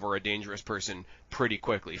aggressive or a dangerous person pretty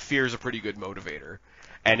quickly. Fear is a pretty good motivator.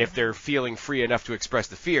 And if they're feeling free enough to express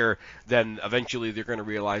the fear, then eventually they're going to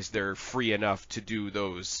realize they're free enough to do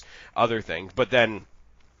those other things. But then,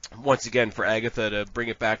 once again, for Agatha to bring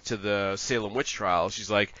it back to the Salem witch trial,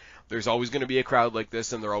 she's like, there's always going to be a crowd like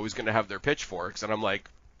this, and they're always going to have their pitchforks. And I'm like,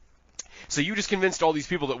 so you just convinced all these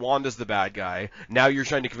people that Wanda's the bad guy. Now you're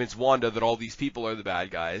trying to convince Wanda that all these people are the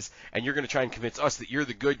bad guys, and you're going to try and convince us that you're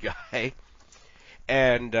the good guy.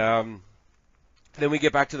 And then we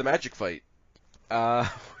get back to the magic fight.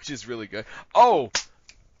 Which is really good. Oh,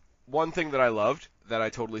 one thing that I loved that I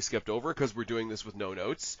totally skipped over because we're doing this with no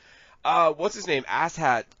notes. What's his name?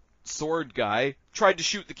 Asshat sword guy tried to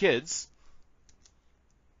shoot the kids.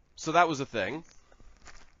 So that was a thing.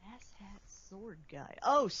 Asshat sword guy.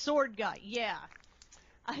 Oh, sword guy. Yeah.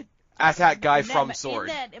 Asshat guy from Sword.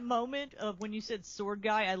 In that moment of when you said sword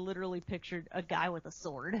guy, I literally pictured a guy with a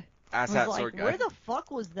sword. Asshat sword guy. Where the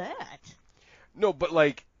fuck was that? No, but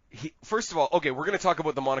like, first of all, okay, we're going to talk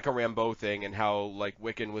about the Monica Rambeau thing and how, like,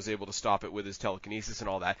 Wiccan was able to stop it with his telekinesis and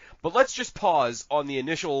all that. But let's just pause on the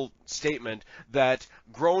initial statement that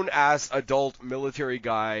grown-ass adult military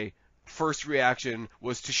guy first reaction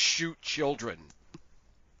was to shoot children.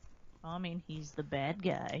 I mean, he's the bad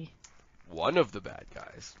guy. One of the bad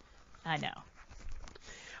guys. I know.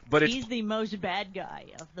 But he's the most bad guy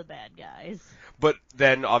of the bad guys. But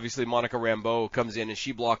then, obviously, Monica Rambeau comes in and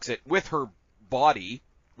she blocks it with her body,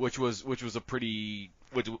 which was a pretty...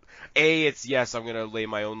 A, it's, yes, I'm going to lay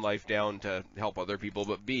my own life down to help other people,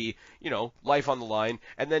 but B, life on the line,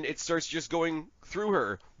 and then it starts just going through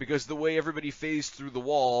her, because the way everybody phased through the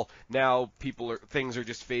wall, now things are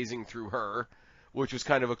just phasing through her, which was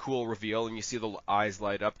kind of a cool reveal, and you see the eyes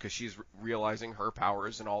light up, because she's realizing her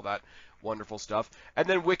powers and all that wonderful stuff, and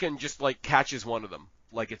then Wiccan just, like, catches one of them,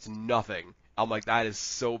 like it's nothing. I'm like, that is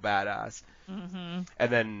so badass. Mm-hmm.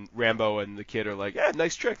 And then Rambeau and the kid are like, yeah,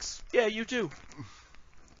 nice tricks. Yeah, you too.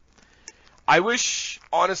 I wish,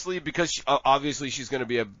 honestly, because obviously she's going to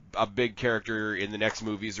be a big character in the next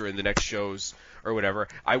movies or in the next shows or whatever,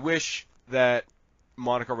 I wish that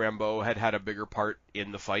Monica Rambeau had a bigger part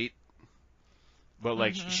in the fight. But,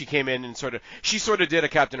 like, she came in and she sort of did a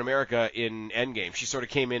Captain America in Endgame. She sort of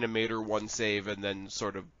came in and made her one save and then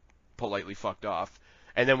sort of politely fucked off.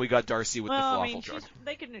 And then we got Darcy with the falafel truck.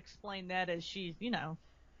 They can explain that as she's,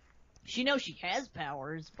 she knows she has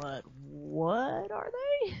powers, but what are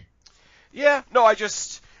they? Yeah, no,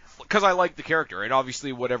 because I like the character, and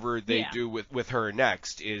obviously whatever they do with her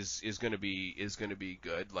next is gonna be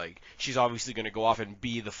good. Like, she's obviously gonna go off and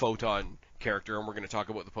be the Photon character, and we're gonna talk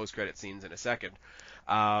about the post-credit scenes in a second.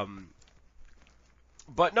 But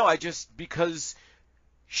no, because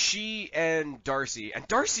she and Darcy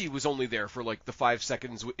was only there for like the 5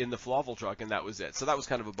 seconds in the falafel truck, and that was it. So that was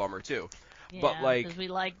kind of a bummer too. Yeah, but like, because we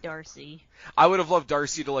like Darcy. I would have loved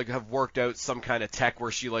Darcy to like have worked out some kind of tech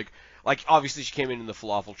where she like obviously she came in the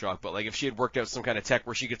falafel truck, but like if she had worked out some kind of tech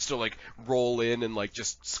where she could still like roll in and like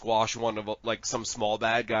just squash one of like some small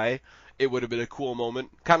bad guy, it would have been a cool moment.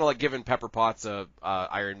 Kind of like giving Pepper Potts a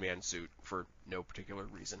Iron Man suit for no particular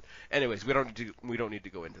reason. Anyways, we don't need to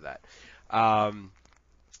go into that.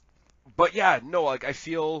 But yeah, no, like I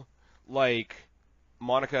feel like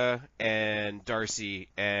Monica and Darcy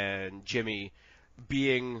and Jimmy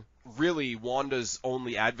being really Wanda's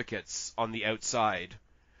only advocates on the outside,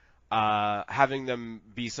 having them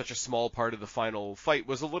be such a small part of the final fight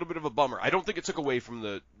was a little bit of a bummer. I don't think it took away from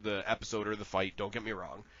the episode or the fight, don't get me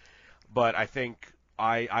wrong, but I think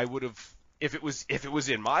I would have, if it was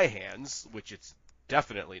in my hands, which it's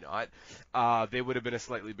definitely not, they would have been a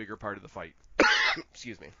slightly bigger part of the fight.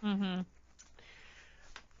 Excuse me. Mm-hmm.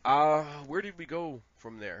 Where did we go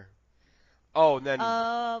from there? Oh, and then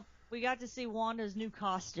we got to see Wanda's new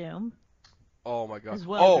costume. Oh my god. As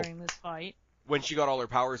well during this fight. When she got all her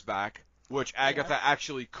powers back, which Agatha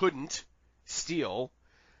actually couldn't steal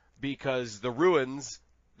because the ruins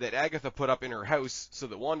that Agatha put up in her house so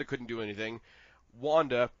that Wanda couldn't do anything,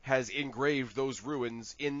 Wanda has engraved those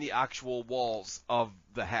ruins in the actual walls of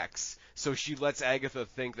the Hex. So she lets Agatha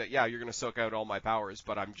think that, yeah, you're going to soak out all my powers,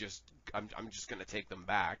 but I'm just going to take them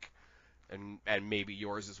back, and maybe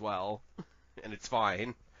yours as well. and it's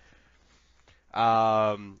fine.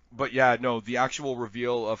 But yeah, no, the actual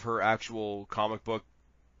reveal of her actual comic book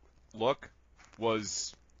look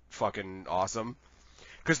was fucking awesome.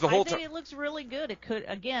 Because the I whole think time, it looks really good. It could,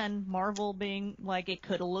 again, Marvel being like, it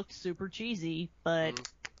could have looked super cheesy, but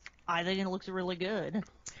I think it looks really good.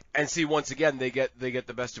 and see, once again, they get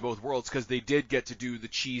the best of both worlds because they did get to do the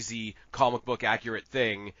cheesy comic book accurate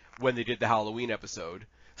thing when they did the Halloween episode.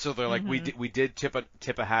 So they're like, we did tip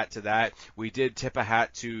a hat to that. We did tip a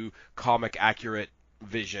hat to comic accurate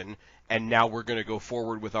Vision, and now we're gonna go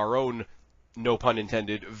forward with our own, no pun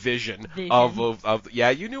intended, vision. Of yeah,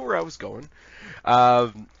 you knew where I was going.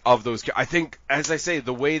 Of those, I think, as I say,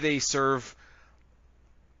 the way they serve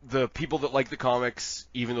the people that like the comics,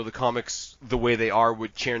 even though the comics, the way they are,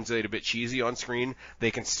 would translate a bit cheesy on screen, they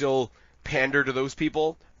can still pander to those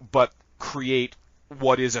people, but create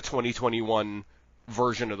what is a 2021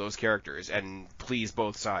 version of those characters and please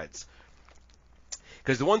both sides.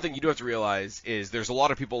 Because the one thing you do have to realize is there's a lot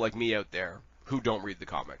of people like me out there who don't read the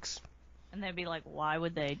comics. And they'd be like, why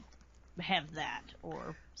would they have that?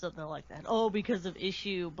 Or something like that. Oh, because of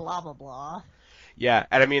issue blah, blah, blah. Yeah,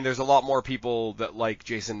 and I mean, there's a lot more people that like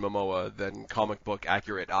Jason Momoa than comic book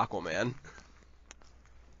accurate Aquaman.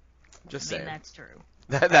 Just saying. That's true.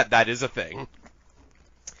 That is a thing.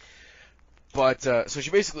 But so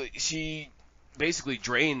she basically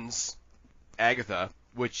drains Agatha,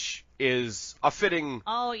 which is a fitting.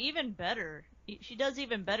 Oh, even better. She does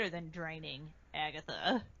even better than draining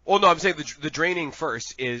Agatha. Well, no, I'm saying the draining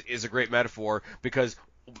first is a great metaphor because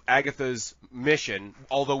Agatha's mission,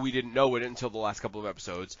 although we didn't know it until the last couple of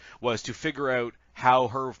episodes, was to figure out how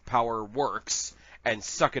her power works and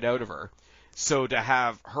suck it out of her. So to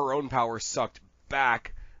have her own power sucked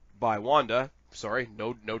back by Wanda, sorry,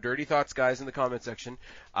 no dirty thoughts, guys, in the comment section,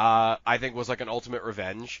 I think was like an ultimate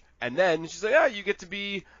revenge. And then she's like, you get to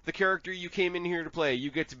be the character you came in here to play.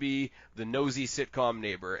 You get to be the nosy sitcom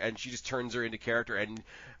neighbor. And she just turns her into character. And,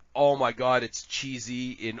 oh my god, it's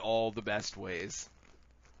cheesy in all the best ways.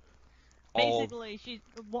 Basically,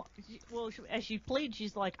 as she pleads,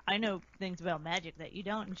 she's like, I know things about magic that you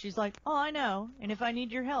don't. And she's like, oh, I know. And if I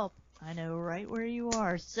need your help, I know right where you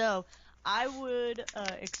are. So I would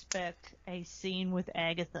expect a scene with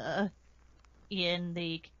Agatha in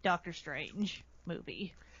the Doctor Strange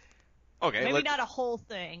movie. Okay, maybe not a whole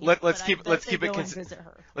thing. Let's keep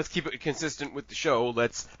it consistent with the show.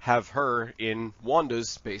 Let's have her in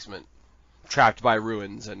Wanda's basement, trapped by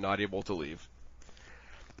ruins and not able to leave.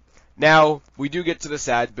 Now, we do get to the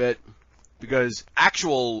sad bit, because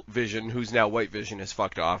actual Vision, who's now White Vision, is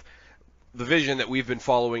fucked off. The Vision that we've been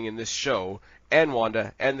following in this show, and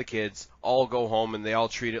Wanda, and the kids, all go home, and they all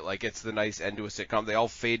treat it like it's the nice end to a sitcom. They all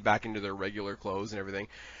fade back into their regular clothes and everything.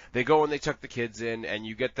 They go and they tuck the kids in, and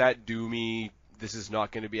you get that doomy, this is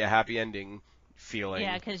not going to be a happy ending feeling.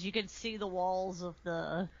 Yeah, because you can see the walls of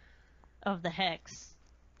the hex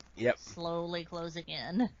slowly closing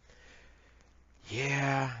in.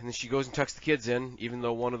 Yeah, and then she goes and tucks the kids in, even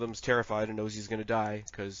though one of them's terrified and knows he's going to die,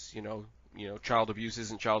 because, you know, child abuse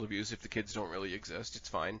isn't child abuse if the kids don't really exist. It's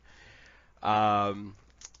fine.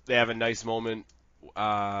 They have a nice moment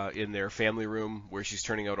in their family room where she's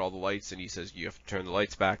turning out all the lights, and he says, you have to turn the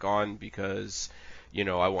lights back on because,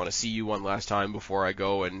 I want to see you one last time before I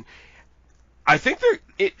go. And I think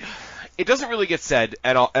it doesn't really get said,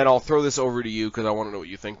 and I'll throw this over to you because I want to know what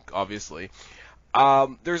you think, obviously.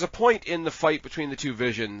 There's a point in the fight between the two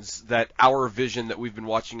Visions that our Vision that we've been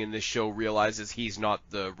watching in this show realizes he's not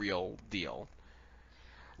the real deal.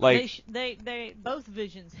 Like they both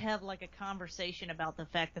Visions have like a conversation about the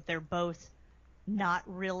fact that they're both not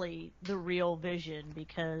really the real Vision,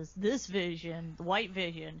 because this Vision, the White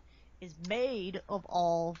Vision, is made of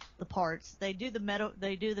all the parts. They do the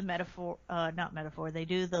metaphor, not metaphor. They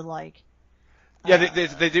do the like. Yeah, they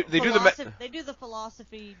do the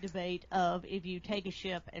philosophy debate of if you take a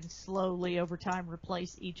ship and slowly over time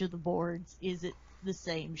replace each of the boards, is it the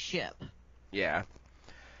same ship? Yeah.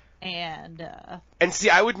 And see,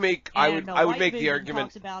 I would make the argument.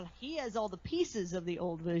 Talks about he has all the pieces of the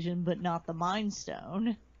old Vision, but not the Mind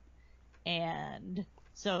Stone, and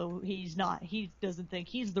so he doesn't think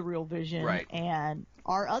he's the real Vision. Right. And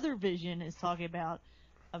our other Vision is talking about.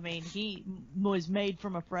 I mean, he was made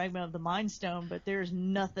from a fragment of the Mind Stone, but there's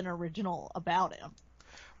nothing original about him.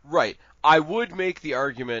 Right. I would make the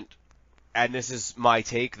argument, and this is my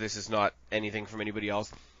take, this is not anything from anybody else,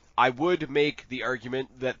 I would make the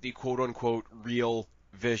argument that the quote-unquote real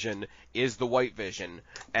Vision is the White Vision,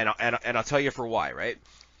 and I'll tell you for why, right?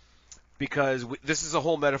 Because this is a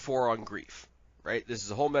whole metaphor on grief. Right? This is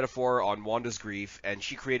a whole metaphor on Wanda's grief, and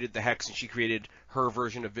she created the Hex, and she created her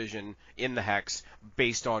version of Vision in the Hex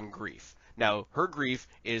based on grief. Now, her grief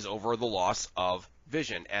is over the loss of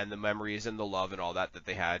Vision and the memories and the love and all that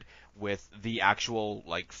they had with the actual,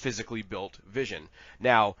 like, physically built Vision.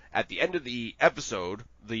 Now, at the end of the episode,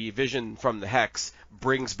 the Vision from the Hex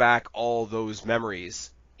brings back all those memories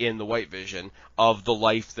in the White Vision of the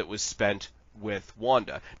life that was spent with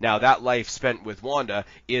Wanda. Now, that life spent with Wanda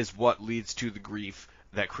is what leads to the grief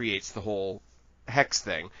that creates the whole Hex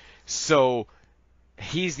thing. So,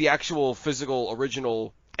 he's the actual physical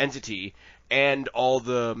original entity, and all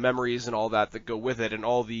the memories and all that go with it, and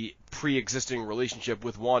all the pre-existing relationship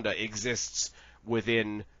with Wanda exists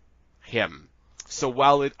within him. So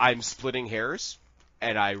while I'm splitting hairs,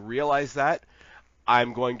 and I realize that,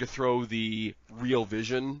 I'm going to throw the Real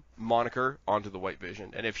Vision moniker onto the White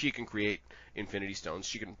Vision. And if she can create Infinity Stones,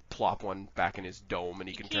 she can plop one back in his dome, and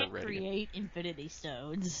he can turn red again. She can't create Infinity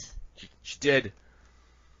Stones. She did.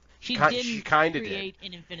 She kind of create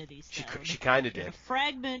an Infinity Stone. She kind of did. A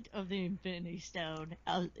fragment of the Infinity Stone,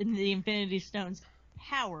 the Infinity Stone's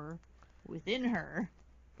power within her.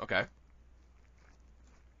 Okay.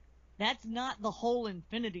 That's not the whole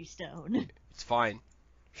Infinity Stone. It's fine.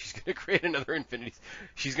 She's gonna create another Infinity.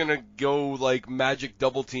 She's gonna go like magic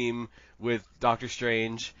double team with Doctor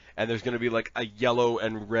Strange, and there's gonna be like a yellow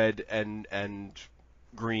and red and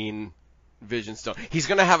green Vision Stone. He's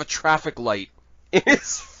gonna have a traffic light in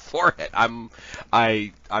his forehead. I'm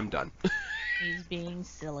done. He's being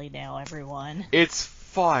silly now, everyone. It's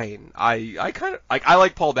fine. I kind of like. I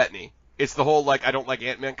like Paul Bettany. It's the whole like I don't like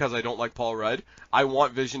Ant-Man because I don't like Paul Rudd. I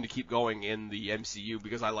want Vision to keep going in the MCU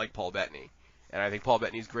because I like Paul Bettany. And I think Paul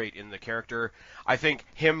Bettany's great in the character. I think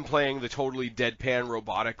him playing the totally deadpan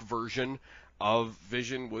robotic version of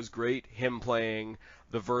Vision was great. Him playing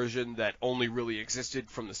the version that only really existed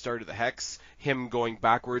from the start of the Hex. Him going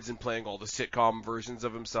backwards and playing all the sitcom versions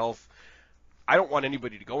of himself. I don't want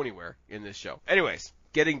anybody to go anywhere in this show. Anyways,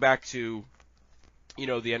 getting back to,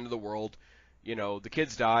 the end of the world. The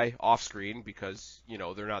kids die off screen because,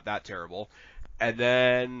 they're not that terrible. And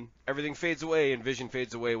then everything fades away, and Vision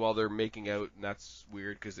fades away while they're making out, and that's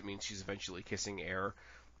weird because it means she's eventually kissing air.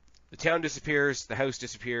 The town disappears, the house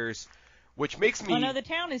disappears, which makes me... Oh, no, the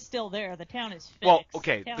town is still there. The town is fixed. Well,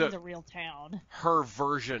 okay. The town's a real town. Her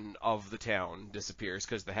version of the town disappears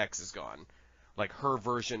because the Hex is gone. Like, her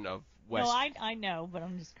version of West... No, I know, but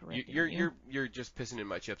I'm just correcting you. You're just pissing in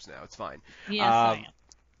my chips now. It's fine. Yes, I am.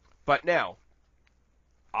 But now,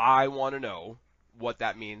 I want to know what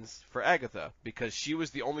that means for Agatha, because she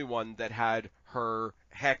was the only one that had her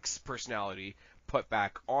Hex personality put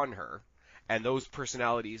back on her, and those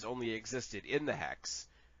personalities only existed in the Hex.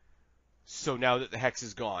 So now that the Hex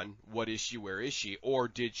is gone, what is she? Where is she? Or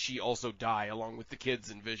did she also die along with the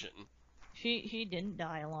kids and Vision? She didn't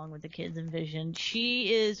die along with the kids and Vision.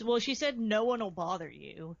 She said no one will bother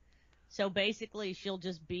you. So basically she'll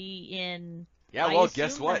just be in... Yeah, well,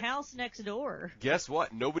 guess what? The house next door. Guess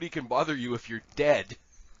what? Nobody can bother you if you're dead.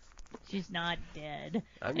 She's not dead.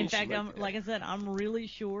 In fact, like I said, I'm really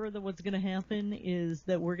sure that what's going to happen is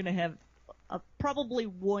that we're going to have probably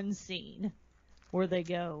one scene where they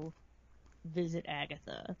go visit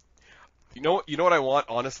Agatha. You know what I want,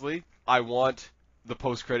 honestly? I want the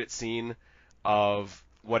post-credit scene of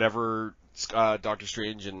whatever Doctor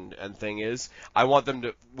Strange and thing is. I want them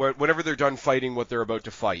to, whenever they're done fighting what they're about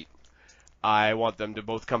to fight, I want them to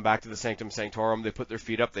both come back to the Sanctum Sanctorum, they put their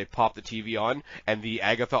feet up, they pop the TV on, and the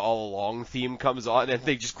Agatha All Along theme comes on, and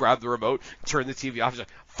they just grab the remote, turn the TV off, and I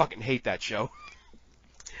fucking hate that show.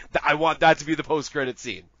 I want that to be the post-credit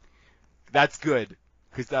scene. That's good,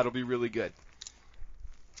 because that'll be really good.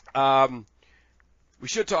 We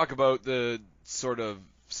should talk about the sort of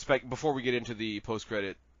before we get into the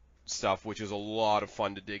post-credit stuff, which is a lot of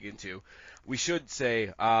fun to dig into. We should say,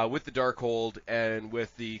 with the Darkhold and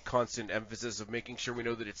with the constant emphasis of making sure we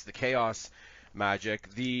know that it's the Chaos magic,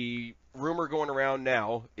 the rumor going around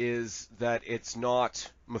now is that it's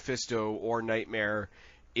not Mephisto or Nightmare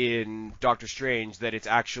in Doctor Strange, that it's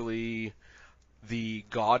actually the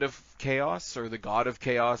God of Chaos, or the God of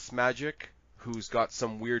Chaos magic, who's got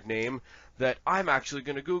some weird name that I'm actually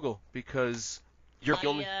going to Google, because you're the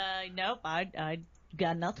only... Nope, I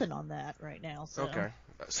got nothing on that right now, so... Okay.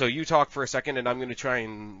 So you talk for a second, and I'm going to try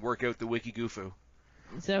and work out the Wiki Goofu.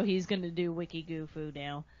 So he's going to do Wiki Goofu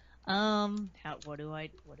now. What do I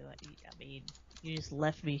mean, you just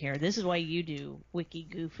left me here. This is why you do Wiki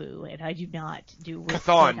Goofu, and I do not do Wiki.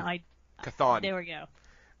 Chthon. Chthon. There we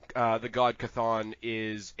go. The god Chthon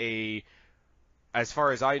is as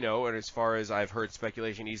far as I know, and as far as I've heard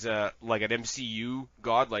speculation, he's like an MCU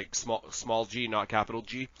god, like small g, not capital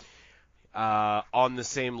G. On the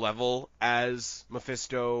same level as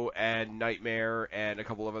Mephisto and Nightmare and a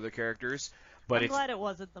couple of other characters, But I'm glad it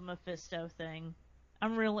wasn't the Mephisto thing. I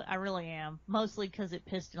really am. Mostly because it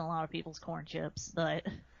pissed in a lot of people's corn chips, but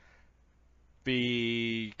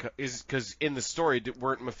because in the story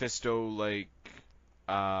weren't Mephisto like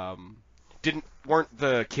didn't weren't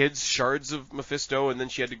the kids shards of Mephisto and then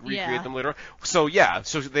she had to recreate yeah. them later on? So yeah,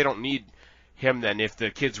 so they don't need him then if the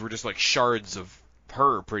kids were just like shards of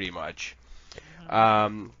her pretty much.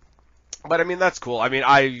 Um, but I mean that's cool. I mean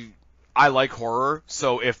I like horror,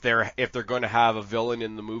 so if they're going to have a villain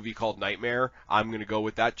in the movie called Nightmare, I'm going to go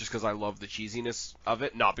with that just because I love the cheesiness of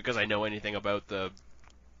it, not because I know anything about the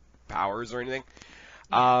powers or anything.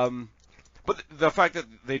 But the fact that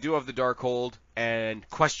they do have the Darkhold, and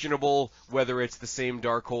questionable whether it's the same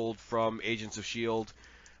Darkhold from Agents of S.H.I.E.L.D.,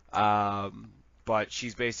 but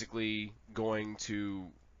she's basically going to,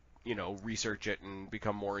 research it and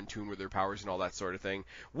become more in tune with her powers and all that sort of thing,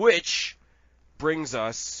 which brings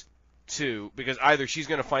us to, because either she's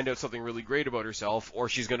going to find out something really great about herself, or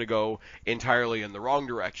she's going to go entirely in the wrong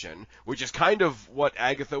direction, which is kind of what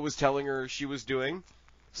Agatha was telling her she was doing.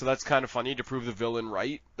 So that's kind of funny to prove the villain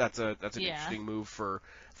right. That's an interesting move for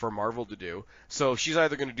Marvel to do. So she's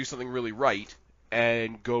either going to do something really right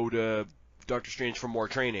and go to Doctor Strange for more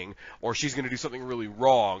training, or she's going to do something really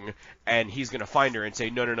wrong and he's going to find her and say,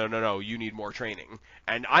 no, you need more training.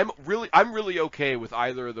 And I'm really okay with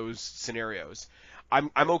either of those scenarios. I'm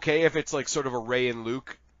okay if it's like sort of a Rey and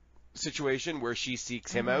Luke situation where she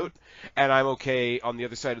seeks him out, and I'm okay on the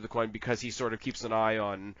other side of the coin because he sort of keeps an eye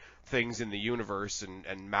on things in the universe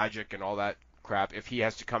and magic and all that crap, if he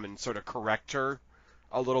has to come and sort of correct her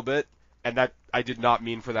a little bit. And that, I did not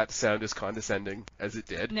mean for that to sound as condescending as it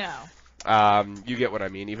did. No. You get what I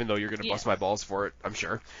mean, even though you're going to bust my balls for it, I'm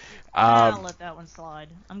sure. I'll let that one slide.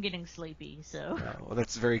 I'm getting sleepy, so. Well,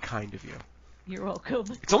 that's very kind of you. You're welcome.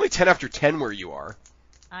 It's only 10 after 10 where you are.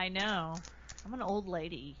 I know. I'm an old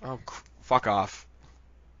lady. Oh, fuck off.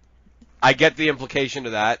 I get the implication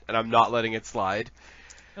of that, and I'm not letting it slide.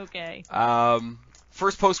 Okay.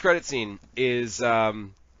 First post-credit scene is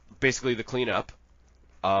basically the cleanup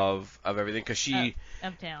of everything, because she...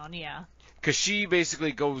 Uptown, yeah. Because she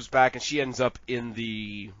basically goes back and she ends up in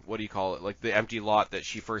the, what do you call it, like the empty lot that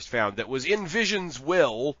she first found that was in Vision's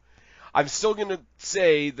will. I'm still going to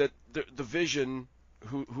say that the Vision,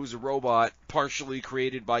 who's a robot partially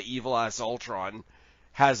created by evil-ass Ultron,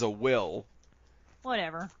 has a will.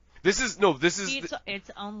 Whatever.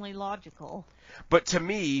 It's only logical. But to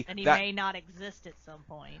me... And he may not exist at some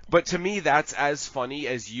point. But to me, that's as funny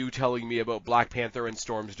as you telling me about Black Panther and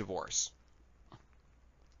Storm's divorce.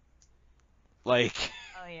 Like...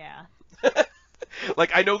 Oh, yeah.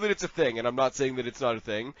 Like, I know that it's a thing, and I'm not saying that it's not a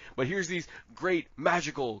thing, but here's these great,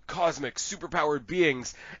 magical, cosmic, superpowered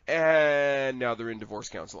beings, and now they're in divorce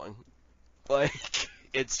counseling. Like,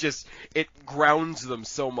 it's just, it grounds them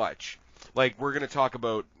so much. Like, we're going to talk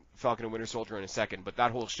about Falcon and Winter Soldier in a second, but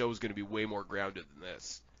that whole show is going to be way more grounded than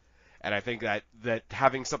this. And I think that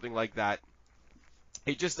having something like that,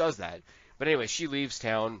 it just does that. But anyway, she leaves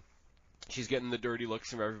town. She's getting the dirty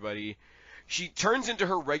looks from everybody. She turns into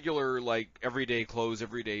her regular, like, everyday clothes,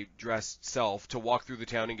 everyday dressed self to walk through the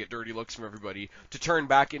town and get dirty looks from everybody, to turn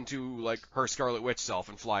back into, like, her Scarlet Witch self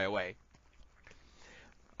and fly away.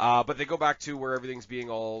 But they go back to where everything's being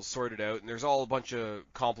all sorted out, and there's all a bunch of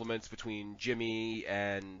compliments between Jimmy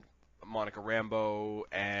and Monica Rambeau,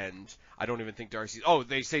 and I don't even think Darcy... Oh,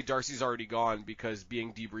 they say Darcy's already gone because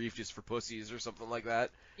being debriefed is for pussies or something like that.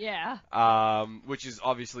 Yeah. Which is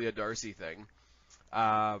obviously a Darcy thing.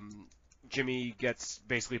 Jimmy gets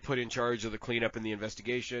basically put in charge of the cleanup and the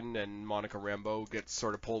investigation, and Monica Rambeau gets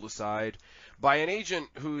sort of pulled aside by an agent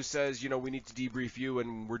who says, we need to debrief you,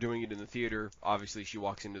 and we're doing it in the theater. Obviously, she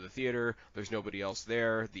walks into the theater. There's nobody else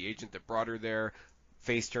there. The agent that brought her there,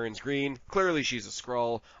 face turns green. Clearly, she's a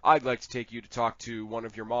Skrull. I'd like to take you to talk to one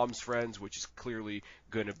of your mom's friends, which is clearly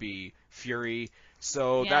going to be Fury.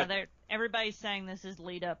 So yeah, everybody's saying this is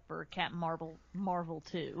lead up for Captain Marvel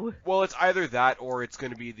 2. Well, it's either that or it's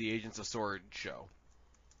going to be the Agents of S.W.O.R.D. show.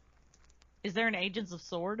 Is there an Agents of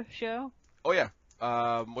S.W.O.R.D. show? Oh, yeah.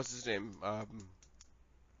 What's his name?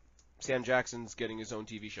 Sam Jackson's getting his own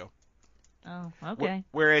TV show. Oh, okay.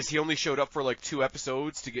 Whereas he only showed up for like 2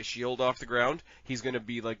 episodes to get S.H.I.E.L.D. off the ground, he's going to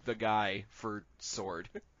be like the guy for S.W.O.R.D.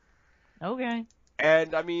 Okay.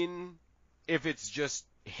 And, I mean, if it's just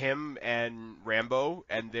him and Rambeau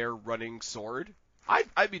and they're running S.W.O.R.D.,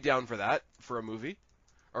 I'd be down for that for a movie.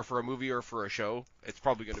 Or for a show. It's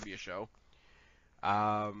probably going to be a show.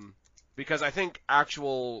 Because I think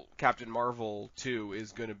actual Captain Marvel 2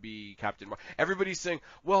 is going to be Captain Marvel. Everybody's saying,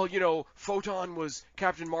 well, Photon was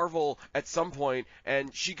Captain Marvel at some point,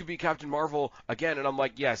 and she could be Captain Marvel again. And I'm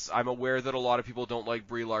like, yes, I'm aware that a lot of people don't like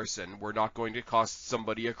Brie Larson. We're not going to cost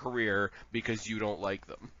somebody a career because you don't like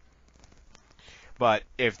them. But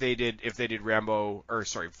if they did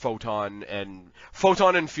Photon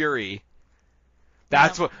and Fury,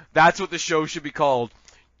 that's what the show should be called.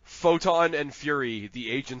 Photon and Fury,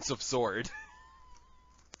 the Agents of S.W.O.R.D.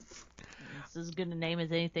 It's as good a name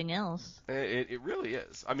as anything else. It really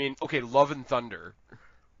is. I mean, okay, Love and Thunder.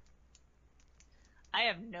 I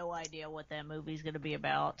have no idea what that movie's going to be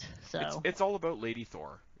about. So it's all about Lady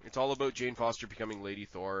Thor. It's all about Jane Foster becoming Lady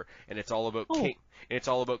Thor, and it's all about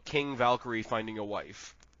King Valkyrie finding a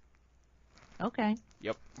wife. Okay.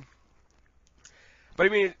 Yep. But I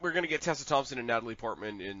mean, we're going to get Tessa Thompson and Natalie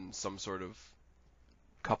Portman in some sort of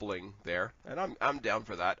coupling there, and I'm down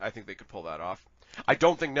for that. I think they could pull that off. I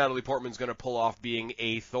don't think Natalie Portman's going to pull off being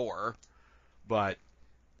a Thor, but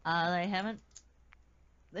they haven't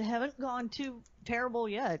gone too terrible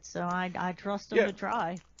yet, so I trust them to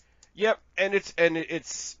try. Yep, and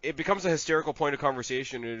it becomes a hysterical point of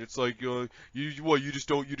conversation, and it's like you just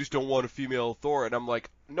don't want a female Thor, and I'm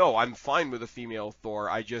like, no, I'm fine with a female Thor.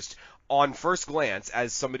 I just, on first glance,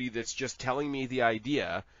 as somebody that's just telling me the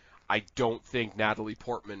idea, I don't think Natalie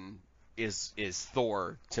Portman is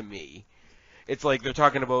Thor to me. It's like they're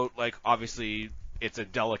talking about, like, obviously it's a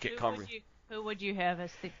delicate conversation. Who would you have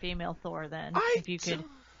as the female Thor then? If you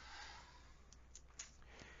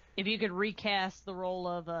could recast the role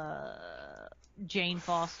of Jane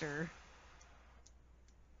Foster.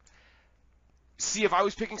 See, if I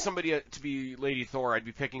was picking somebody to be Lady Thor, I'd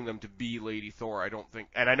be picking them to be Lady Thor. I don't think,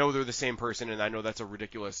 and I know they're the same person, and I know that's a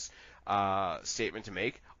ridiculous statement to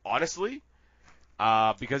make. Honestly,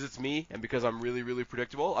 because it's me, and because I'm really, really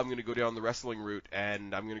predictable, I'm going to go down the wrestling route,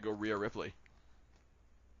 and I'm going to go Rhea Ripley.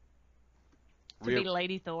 To be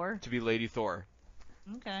Lady Thor? To be Lady Thor.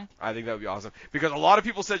 Okay. I think that would be awesome. Because a lot of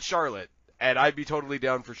people said Charlotte, and I'd be totally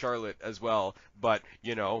down for Charlotte as well. But,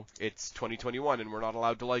 it's 2021, and we're not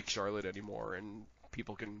allowed to like Charlotte anymore, and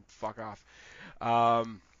people can fuck off.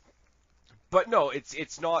 But no,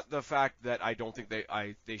 it's not the fact that I don't think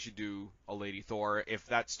they should do a Lady Thor. If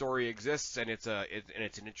that story exists and it's an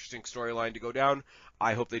interesting storyline to go down,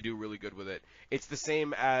 I hope they do really good with it. It's the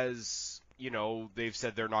same as, they've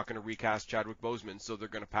said they're not going to recast Chadwick Boseman, so they're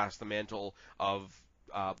going to pass the mantle of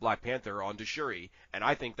Black Panther onto Shuri, and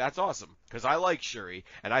I think that's awesome because I like Shuri,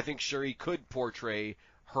 and I think Shuri could portray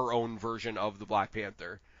her own version of the Black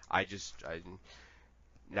Panther.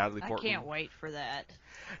 Natalie Portman. I can't wait for that.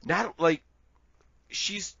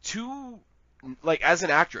 She's too, as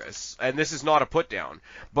an actress, and this is not a put down,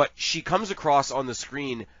 but she comes across on the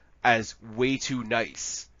screen as way too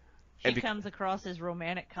nice. She comes across as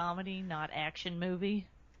romantic comedy, not action movie.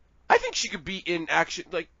 I think she could be in action,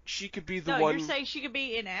 she could be the one... No, you're saying she could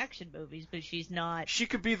be in action movies, but she's not... She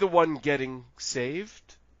could be the one getting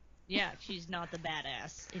saved? Yeah, she's not the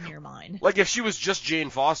badass in your mind. Like, if she was just Jane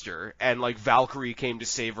Foster, and, Valkyrie came to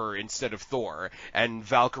save her instead of Thor, and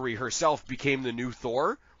Valkyrie herself became the new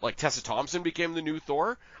Thor, like Tessa Thompson became the new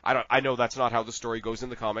Thor, I know that's not how the story goes in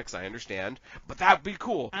the comics, I understand, but that'd be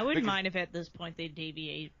cool. I wouldn't mind if at this point they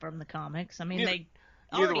deviate from the comics. I mean,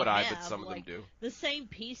 neither would I, but some of them do. The same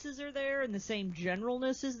pieces are there and the same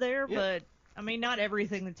generalness is there, but I mean, not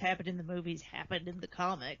everything that's happened in the movies happened in the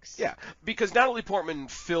comics. Yeah, because Natalie Portman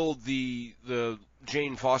filled the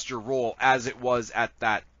Jane Foster role as it was at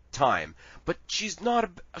that time, but she's not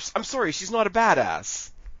she's not a badass.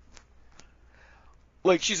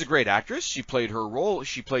 She's a great actress. She played her role.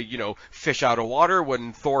 She played, fish out of water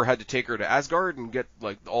when Thor had to take her to Asgard and get,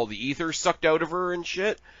 all the ether sucked out of her and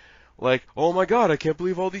shit. Oh my god, I can't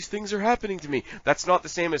believe all these things are happening to me. That's not the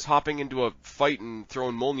same as hopping into a fight and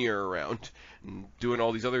throwing Mjolnir around and doing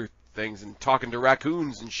all these other things and talking to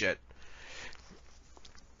raccoons and shit.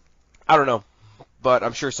 I don't know, but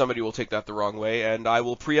I'm sure somebody will take that the wrong way, and I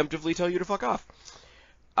will preemptively tell you to fuck off.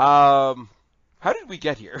 How did we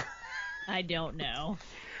get here? I don't know.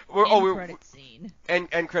 Credit scene.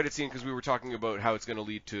 And credit scene, because we were talking about how it's going to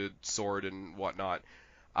lead to S.W.O.R.D. and whatnot.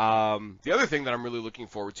 The other thing that I'm really looking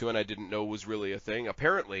forward to, and I didn't know was really a thing,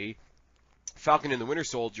 apparently Falcon and the Winter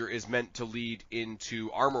Soldier is meant to lead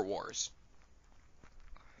into Armor Wars.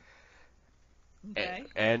 Okay.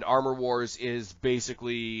 And Armor Wars is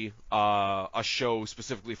basically a show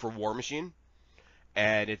specifically for War Machine.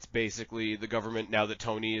 And it's basically the government, now that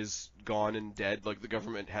Tony is gone and dead, the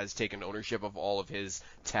government has taken ownership of all of his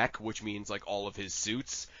tech, which means, all of his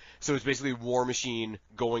suits. So it's basically War Machine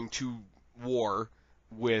going to war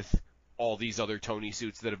with all these other Tony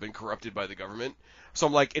suits that have been corrupted by the government. So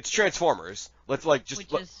I'm like, it's Transformers. Let's like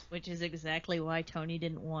just which is exactly why Tony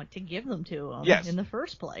didn't want to give them to him Yes. in the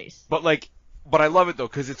first place. But I love it though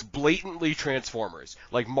because it's blatantly Transformers.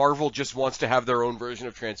 Like Marvel just wants to have their own version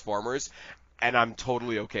of Transformers, and I'm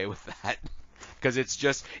totally okay with that because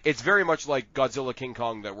it's very much like Godzilla King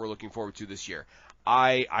Kong that we're looking forward to this year.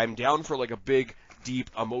 I'm down for like a big,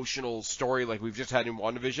 deep, emotional story like we've just had in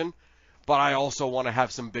WandaVision, but I also want to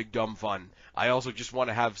have some big dumb fun. I also just want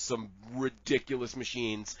to have some ridiculous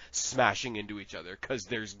machines smashing into each other because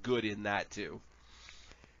there's good in that too.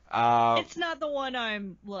 It's not the one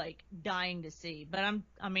I'm like dying to see, but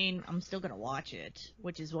I'm still gonna watch it,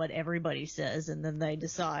 which is what everybody says, and then they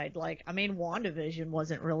decide. Like, WandaVision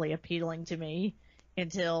wasn't really appealing to me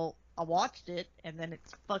until I watched it, and then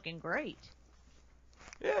it's fucking great.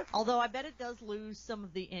 Yeah. Although I bet it does lose some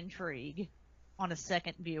of the intrigue on a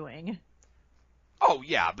second viewing. Oh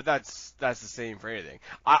yeah, but that's the same for anything.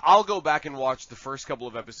 I'll go back and watch the first couple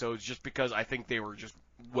of episodes just because I think they were just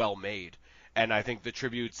well made, and I think the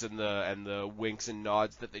tributes and the winks and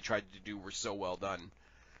nods that they tried to do were so well done.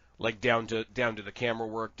 Like down to the camera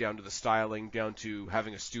work, down to the styling, down to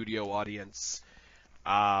having a studio audience.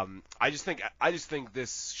 I just think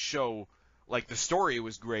this show, like the story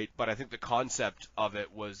was great, but I think the concept of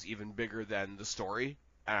it was even bigger than the story,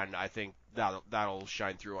 and I think that'll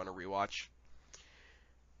shine through on a rewatch.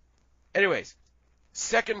 Anyways,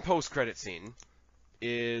 second post-credit scene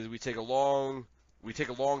is we take a long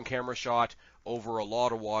camera shot over a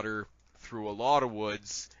lot of water, through a lot of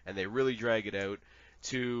woods, and they really drag it out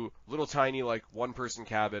to little tiny like one-person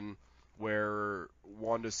cabin where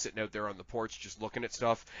Wanda's sitting out there on the porch just looking at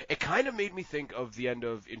stuff. It kind of made me think of the end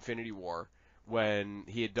of Infinity War when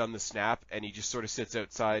he had done the snap and he just sort of sits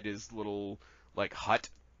outside his little like hut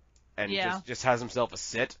and just has himself a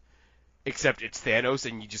sit. Except it's Thanos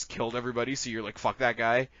and you just killed everybody, so you're like, fuck that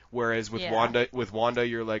guy. Whereas with Wanda,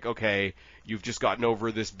 you're like, okay, you've just gotten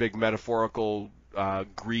over this big metaphorical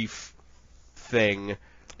grief thing.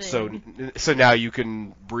 So now you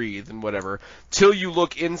can breathe and whatever. Till you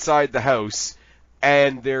look inside the house,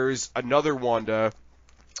 and there's another Wanda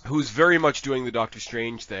who's very much doing the Doctor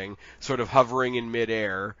Strange thing, sort of hovering in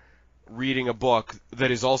midair, reading a book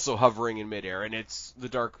that is also hovering in midair, and it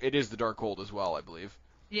is the Darkhold as well, I believe.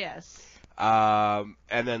 Yes. And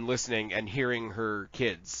then listening and hearing her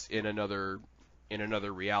kids in another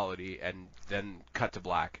reality, and then cut to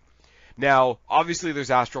black. Now, obviously,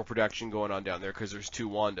 there's astral projection going on down there because there's two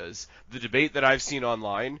Wandas. The debate that I've seen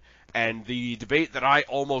online, and the debate that I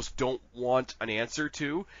almost don't want an answer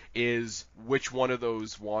to, is which one of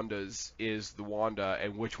those Wandas is the Wanda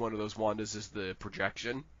and which one of those Wandas is the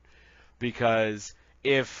projection. Because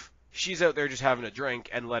if she's out there just having a drink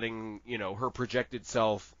and letting, her projected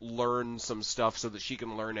self learn some stuff so that she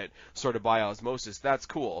can learn it sort of by osmosis, that's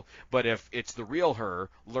cool. But if it's the real her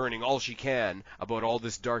learning all she can about all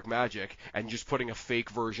this dark magic and just putting a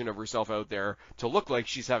fake version of herself out there to look like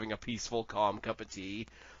she's having a peaceful, calm cup of tea,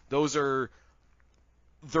 they're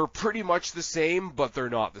pretty much the same, but they're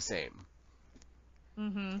not the same.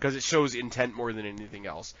 Because it shows intent more than anything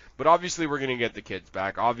else. But obviously we're going to get the kids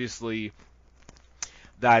back. Obviously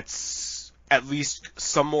that's at least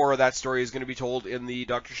some more of that story is going to be told in the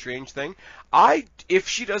Doctor Strange thing. If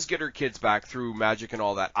she does get her kids back through magic and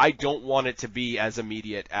all that, I don't want it to be as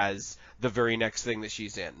immediate as the very next thing that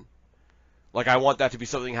she's in. Like, I want that to be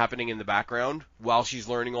something happening in the background while she's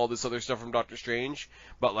learning all this other stuff from Doctor Strange,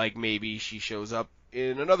 but like maybe she shows up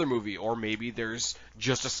in another movie, or maybe there's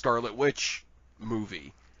just a Scarlet Witch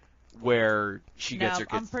movie where she gets her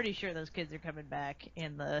kids. I'm pretty sure those kids are coming back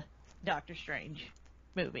in the Doctor Strange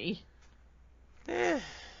movie.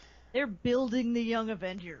 They're building the Young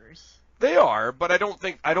Avengers. They are, but I don't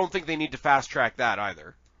think they need to fast track that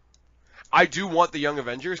either. I do want the Young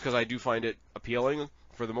Avengers because I do find it appealing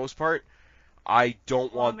for the most part. I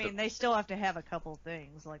don't want. They still have to have a couple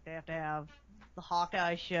things. Like they have to have the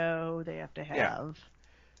Hawkeye show. They have to have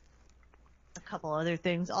a couple other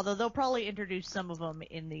things. Although they'll probably introduce some of them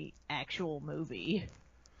in the actual movie.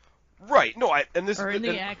 Right. No.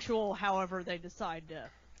 Actual, however they decide to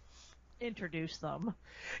introduce them.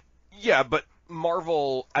 Yeah, but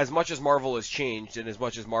Marvel, as much as Marvel has changed and as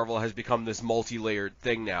much as Marvel has become this multi-layered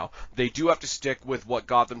thing now, they do have to stick with what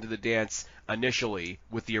got them to the dance initially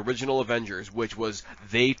with the original Avengers, which was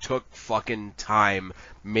they took fucking time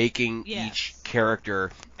making each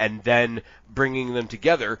character, and then bringing them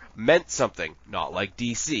together meant something. Not like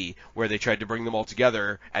DC, where they tried to bring them all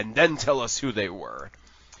together and then tell us who they were.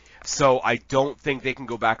 So I don't think they can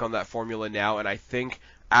go back on that formula now, and I think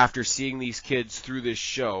after seeing these kids through this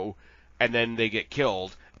show and then they get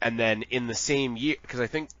killed, and then in the same year, because I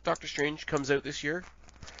think Doctor Strange comes out this year.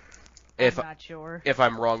 I'm not sure. If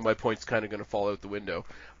I'm wrong, my point's kind of going to fall out the window.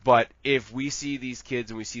 But if we see these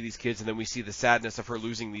kids and we see these kids and then we see the sadness of her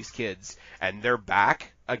losing these kids and they're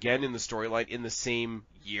back again in the storyline in the same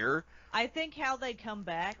year. I think how they'll come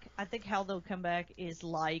back is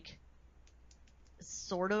like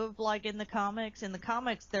sort of like in the comics. In the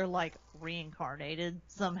comics, they're like reincarnated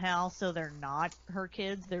somehow, so they're not her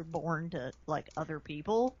kids. They're born to like other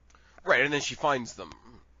people. Right, and then she finds them.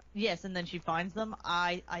 Yes, and then she finds them.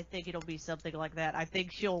 I think it'll be something like that. I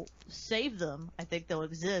think she'll save them. I think they'll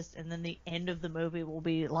exist, and then the end of the movie will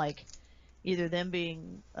be like either them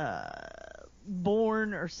being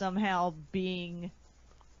born or somehow being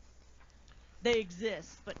they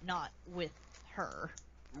exist, but not with her.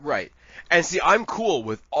 Right. And see, I'm cool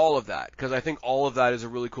with all of that, because I think all of that is a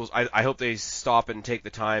really cool... I hope they stop and take the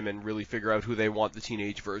time and really figure out who they want the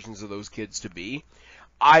teenage versions of those kids to be.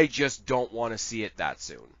 I just don't want to see it that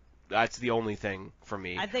soon. That's the only thing for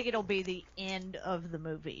me. I think it'll be the end of the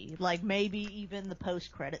movie, like maybe even the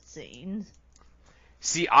post-credit scenes.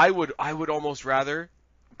 See, I would almost rather,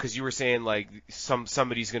 because you were saying like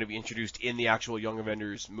somebody's going to be introduced in the actual Young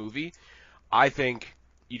Avengers movie. I think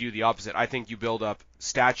you do the opposite. I think you build up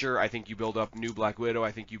Stature. I think you build up new Black Widow.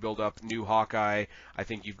 I think you build up new Hawkeye. I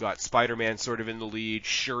think you've got Spider-Man sort of in the lead.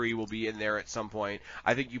 Shuri will be in there at some point.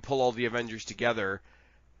 I think you pull all the Avengers together.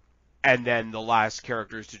 And then the last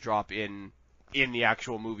characters to drop in the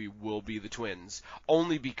actual movie will be the twins.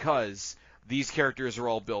 Only because these characters are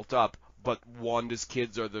all built up, but Wanda's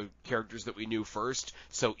kids are the characters that we knew first.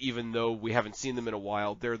 So even though we haven't seen them in a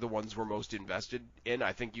while, they're the ones we're most invested in.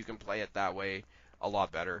 I think you can play it that way a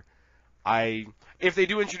lot better. If they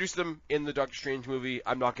do introduce them in the Doctor Strange movie,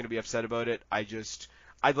 I'm not going to be upset about it.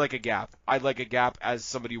 I'd like a gap. I'd like a gap as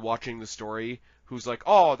somebody watching the story who's like,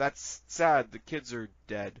 oh, that's sad. The kids are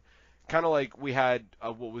dead. Kind of like we had,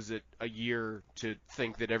 a year to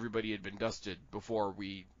think that everybody had been dusted before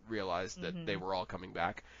we realized that they were all coming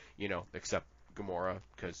back, except Gamora,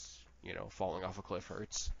 because, falling off a cliff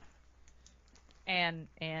hurts. And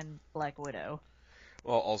Black Widow.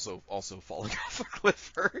 Well, also falling off a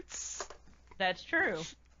cliff hurts. That's true.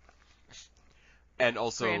 And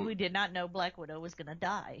also... And we did not know Black Widow was going to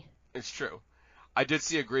die. It's true. I did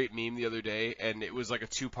see a great meme the other day, and it was like a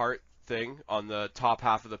two-part thing. On the top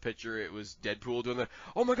half of the picture, it was Deadpool doing the,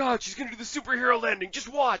 oh my god, she's gonna do the superhero landing,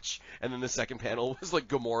 just watch! And then the second panel was like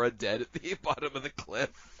Gamora dead at the bottom of the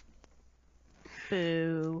cliff.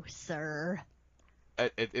 Boo, sir.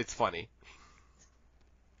 It's funny.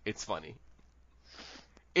 It's funny.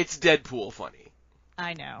 It's Deadpool funny.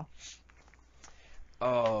 I know.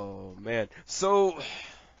 Oh, man. So,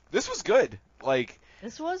 this was good.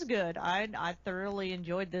 This was good. I thoroughly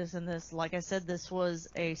enjoyed this, and this, like I said, this was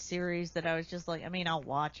a series that I was just like, I mean, I'll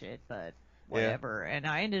watch it, but whatever. Yeah. And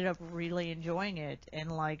I ended up really enjoying it,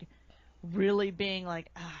 and really being like,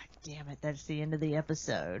 damn it, that's the end of the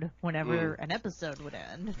episode. Whenever an episode would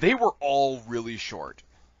end. They were all really short.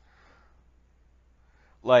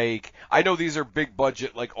 I know these are big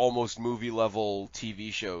budget, almost movie level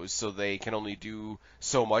TV shows, so they can only do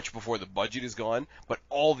so much before the budget is gone, but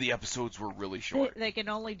all the episodes were really short. They can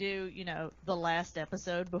only do, the last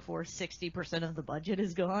episode before 60% of the budget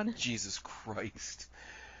is gone. Jesus Christ.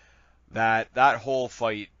 That whole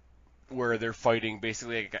fight where they're fighting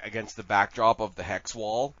basically against the backdrop of the Hex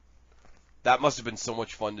Wall, that must have been so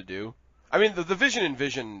much fun to do. I mean, the Vision and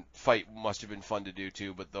Vision fight must have been fun to do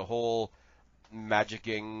too, but the whole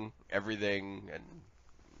magicking everything, and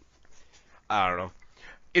I don't know.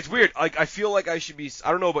 It's weird. I feel like I should be,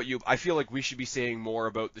 I don't know about you, I feel like we should be saying more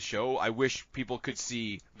about the show. I wish people could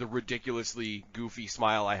see the ridiculously goofy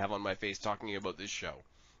smile I have on my face talking about this show.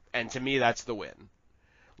 And to me, that's the win.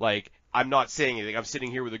 I'm not saying anything. I'm sitting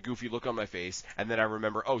here with a goofy look on my face, and then I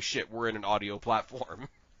remember, oh shit, we're in an audio platform.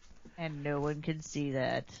 And no one can see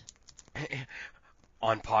that.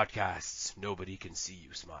 On podcasts, nobody can see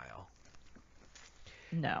you smile.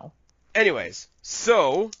 No. Anyways,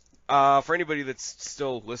 so, for anybody that's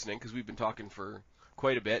still listening, because we've been talking for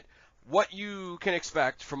quite a bit, what you can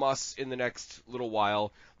expect from us in the next little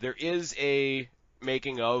while, there is a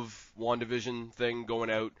making of WandaVision thing going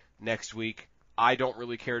out next week. I don't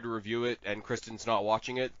really care to review it, and Kristen's not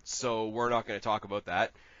watching it, so we're not going to talk about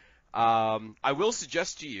that. I will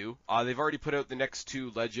suggest to you, they've already put out the next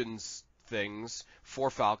two Legends things for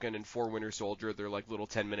Falcon and for Winter Soldier. They're like little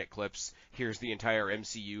 10-minute clips. Here's the entire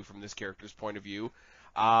MCU from this character's point of view.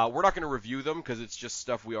 We're not going to review them because it's just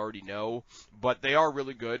stuff we already know, but they are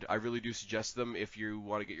really good. I really do suggest them if you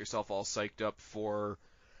want to get yourself all psyched up for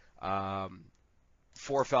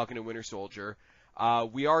Falcon and Winter Soldier.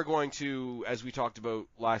 We are going to, as we talked about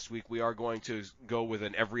last week, we are going to go with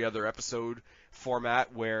an every other episode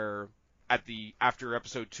format where after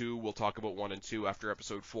episode 2 we'll talk about 1 and 2, after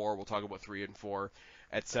episode 4 we'll talk about 3 and 4,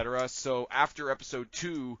 etc. So after episode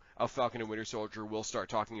 2 of Falcon and Winter Soldier, we'll start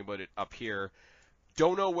talking about it up here.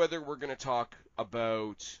 Don't know whether we're going to talk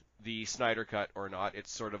about the Snyder Cut or not.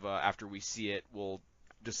 It's sort of after we see it, we'll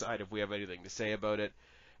decide if we have anything to say about it.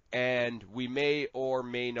 And we may or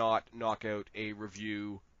may not knock out a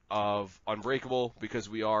review of Unbreakable, because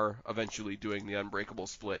we are eventually doing the Unbreakable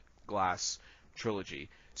Split Glass trilogy.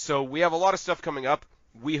 So we have a lot of stuff coming up.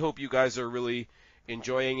 We hope you guys are really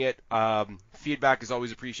enjoying it. Feedback is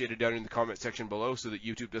always appreciated down in the comment section below so that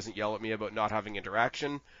YouTube doesn't yell at me about not having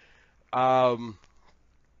interaction. I'm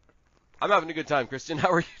having a good time, Kristen.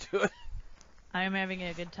 How are you doing? I'm having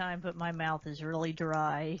a good time, but my mouth is really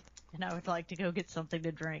dry, and I would like to go get something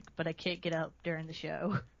to drink, but I can't get up during the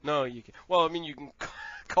show. No, you can. Well, I mean, you can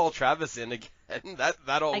call Travis in again.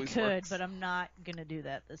 That always I could, works. but I'm not gonna do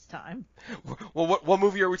that this time. Well, what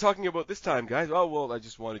movie are we talking about this time, guys? Oh, well, I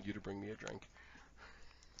just wanted you to bring me a drink.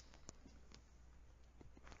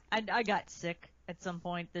 I got sick at some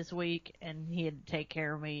point this week, and he had to take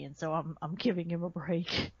care of me, and so I'm giving him a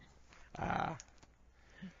break.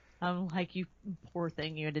 I'm like, you poor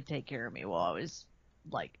thing, you had to take care of me while I was,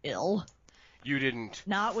 like, ill. You didn't.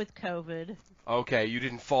 Not with COVID. Okay, you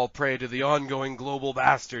didn't fall prey to the ongoing global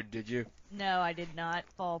bastard, did you? No, I did not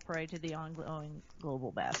fall prey to the ongoing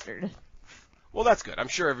global bastard. Well, that's good. I'm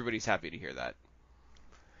sure everybody's happy to hear that.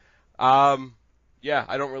 Yeah,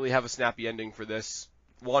 I don't really have a snappy ending for this.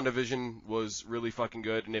 WandaVision was really fucking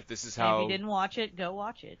good, and if this is how... And if you didn't watch it, go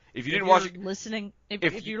watch it. If you didn't watch it...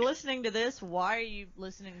 If you're listening to this, why are you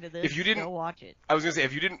listening to this? If you didn't... Go watch it. I was going to say,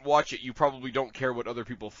 if you didn't watch it, you probably don't care what other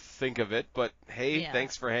people think of it, but hey, Yeah.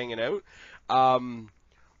 Thanks for hanging out.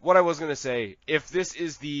 What I was going to say, if this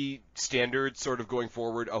is the standard sort of going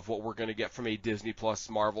forward of what we're going to get from a Disney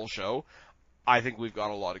Plus Marvel show, I think we've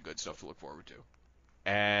got a lot of good stuff to look forward to.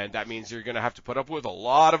 And that means you're going to have to put up with a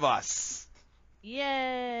lot of us.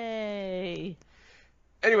 Yay!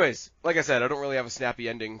 Anyways, like I said, I don't really have a snappy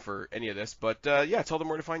ending for any of this, but yeah, tell them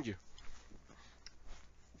where to find you.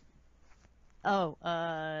 Oh,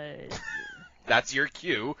 That's your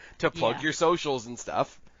cue to plug Yeah. your socials and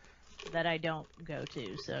stuff. that I don't go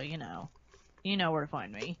to, so you know where to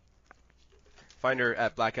find me. Find her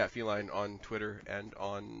at Black Cat Feline on Twitter and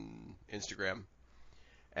on Instagram.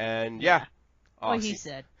 And yeah. What see, he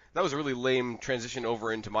said. that was a really lame transition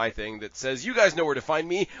over into my thing that says, you guys know where to find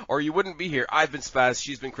me, or you wouldn't be here. I've been Spaz,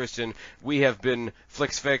 she's been Kristen, we have been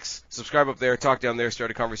Flix Fix. Subscribe up there, talk down there, start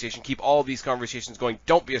a conversation. Keep all these conversations going.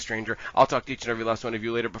 Don't be a stranger. I'll talk to each and every last one of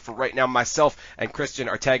you later, but for right now, myself and Kristen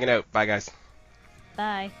are tagging out. Bye, guys.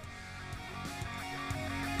 Bye.